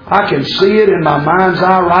 I can see it in my mind's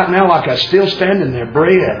eye right now, like I'm still standing there.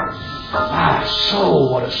 Bread. My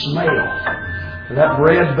soul, what a smell! And that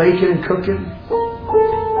bread baking and cooking.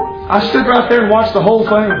 I stood right there and watched the whole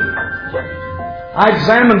thing. I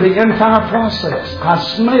examined the entire process. I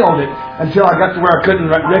smelled it until I got to where I couldn't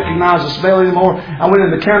recognize the smell anymore. I went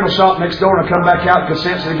in the candle shop next door and I come back out,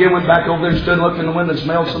 consensed again, went back over there and stood and looked in the window and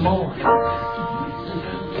smelled some more.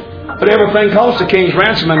 But everything cost a king's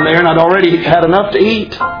ransom in there, and I'd already had enough to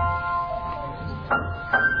eat.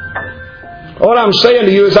 What I'm saying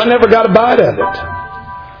to you is I never got a bite of it.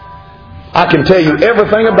 I can tell you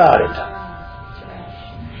everything about it,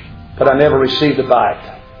 but I never received a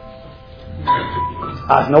bite.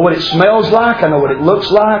 I know what it smells like. I know what it looks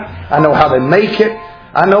like. I know how they make it.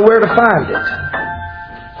 I know where to find it.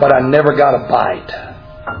 But I never got a bite.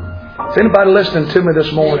 Is anybody listening to me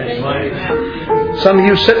this morning? Some of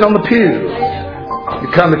you sitting on the pew.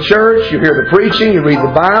 You come to church, you hear the preaching, you read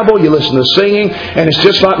the Bible, you listen to singing, and it's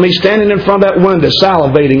just like me standing in front of that window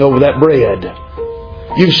salivating over that bread.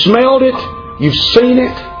 You've smelled it. You've seen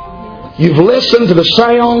it. You've listened to the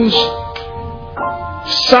sounds.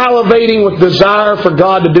 Salivating with desire for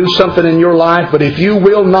God to do something in your life, but if you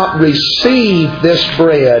will not receive this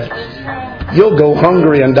bread, you'll go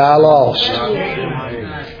hungry and die lost.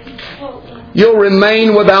 You'll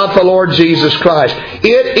remain without the Lord Jesus Christ.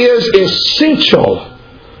 It is essential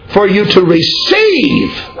for you to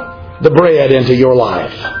receive the bread into your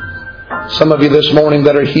life. Some of you this morning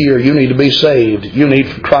that are here, you need to be saved. You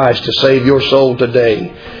need Christ to save your soul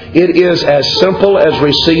today. It is as simple as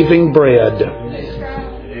receiving bread.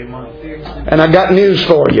 And I got news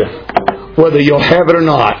for you. Whether you'll have it or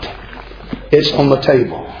not, it's on the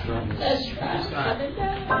table.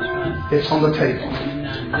 It's on the table.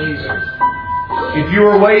 If you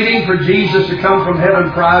are waiting for Jesus to come from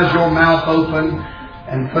heaven, prise your mouth open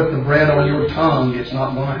and put the bread on your tongue, it's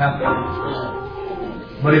not going to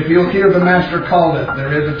happen. But if you'll hear the Master call it,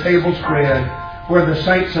 there is a table spread where the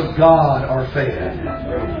saints of God are fed.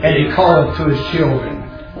 And He calleth to His children,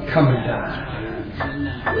 come and dine.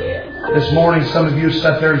 This morning, some of you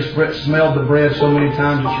sat there and smelled the bread so many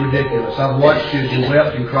times it's ridiculous. I've watched you as you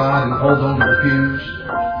wept and cried and held on to the pews.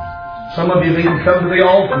 Some of you have even come to the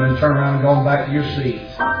altar and turned around and gone back to your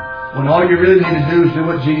seats. When all you really need to do is do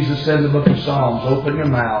what Jesus said in the book of Psalms. Open your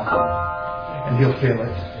mouth and He'll fill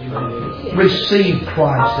it. Receive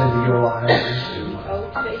Christ into your life.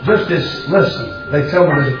 Just as, listen, they tell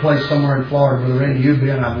me there's a place somewhere in Florida, Brother Randy, you've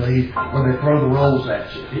been, I believe, where they throw the rolls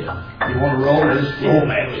at you. You want to roll, just throw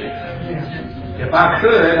them at you. If I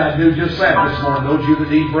could, I'd do just that this morning. Those of you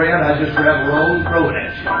that eat bread, I'd just grab a roll and throw it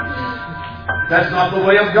at you. That's not the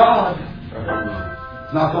way of God.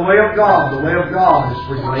 It's not the way of God. The way of God is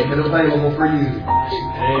for you to make it available for you.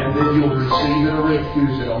 And then you'll receive it or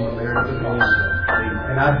refuse it on the merit of the gospel.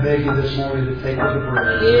 And I beg you this morning to take the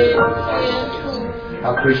bread.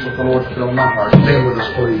 I'll preach what the Lord's put on my heart. Stand with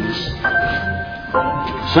us, please.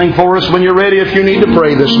 Sing for us when you're ready if you need to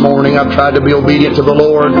pray this morning. I've tried to be obedient to the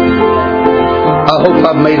Lord. I hope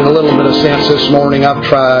I've made a little bit of sense this morning. I've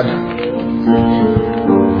tried.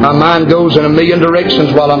 My mind goes in a million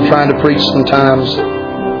directions while I'm trying to preach sometimes.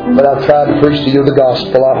 But I've tried to preach to you the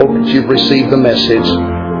gospel. I hope that you've received the message.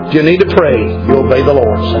 If you need to pray, you obey the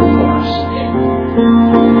Lord. Sing for us.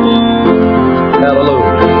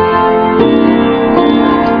 Hallelujah.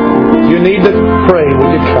 If you need to pray,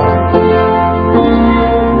 will you come?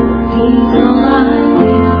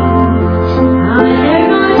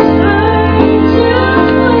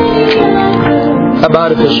 How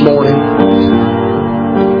about it this morning?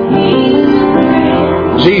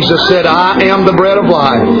 Jesus said, I am the bread of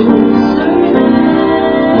life.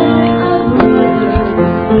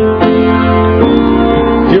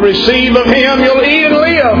 If you receive of Him, you'll eat and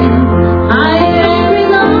live.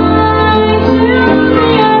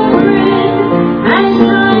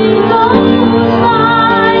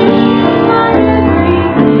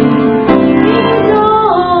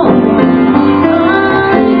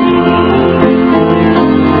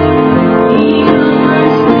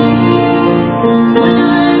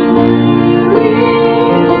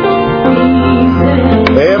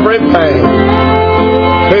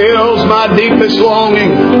 Deepest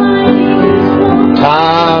longing,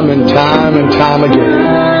 time and time and time again.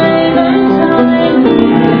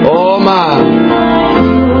 Oh my.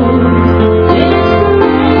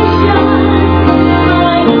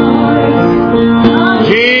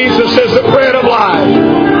 Jesus is the bread of life.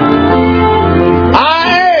 I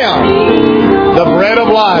am the bread of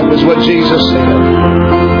life, is what Jesus said.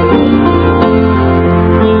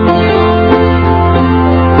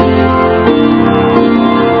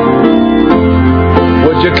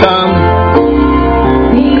 You come.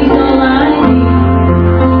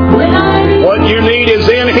 What you need is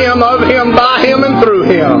in Him, of Him, by Him, and through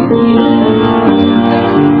Him.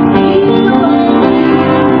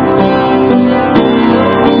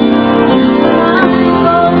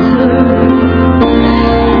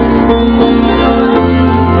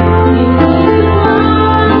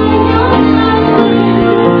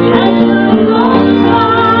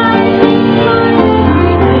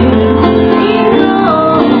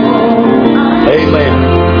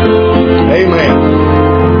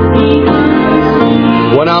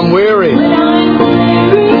 I'm weary.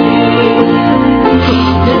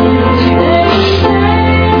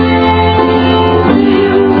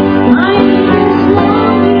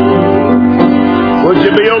 Would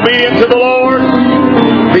you be obedient to the Lord?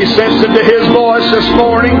 Be sensitive to His voice this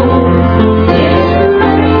morning.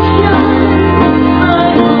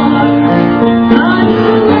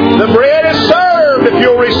 The bread is served if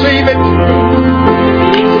you'll receive it.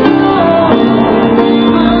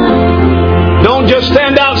 Don't just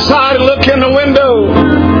stand outside and look in the window.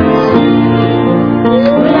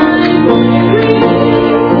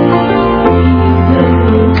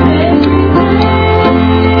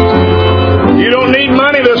 You don't need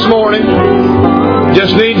money this morning.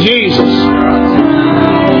 Just need Jesus.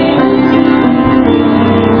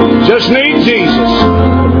 Just need Jesus.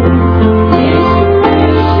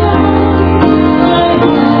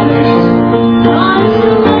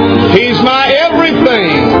 He's my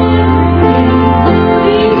everything.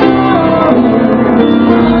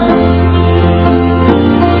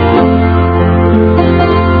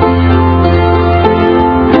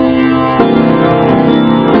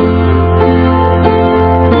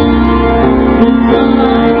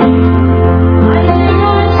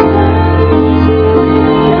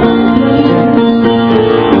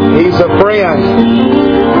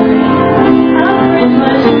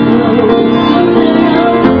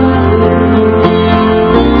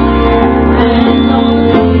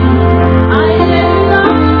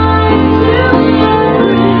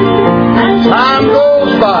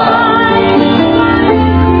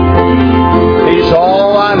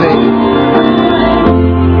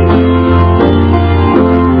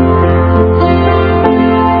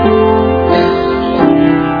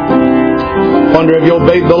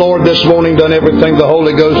 obeyed the Lord this morning, done everything the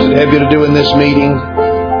Holy Ghost would have you to do in this meeting?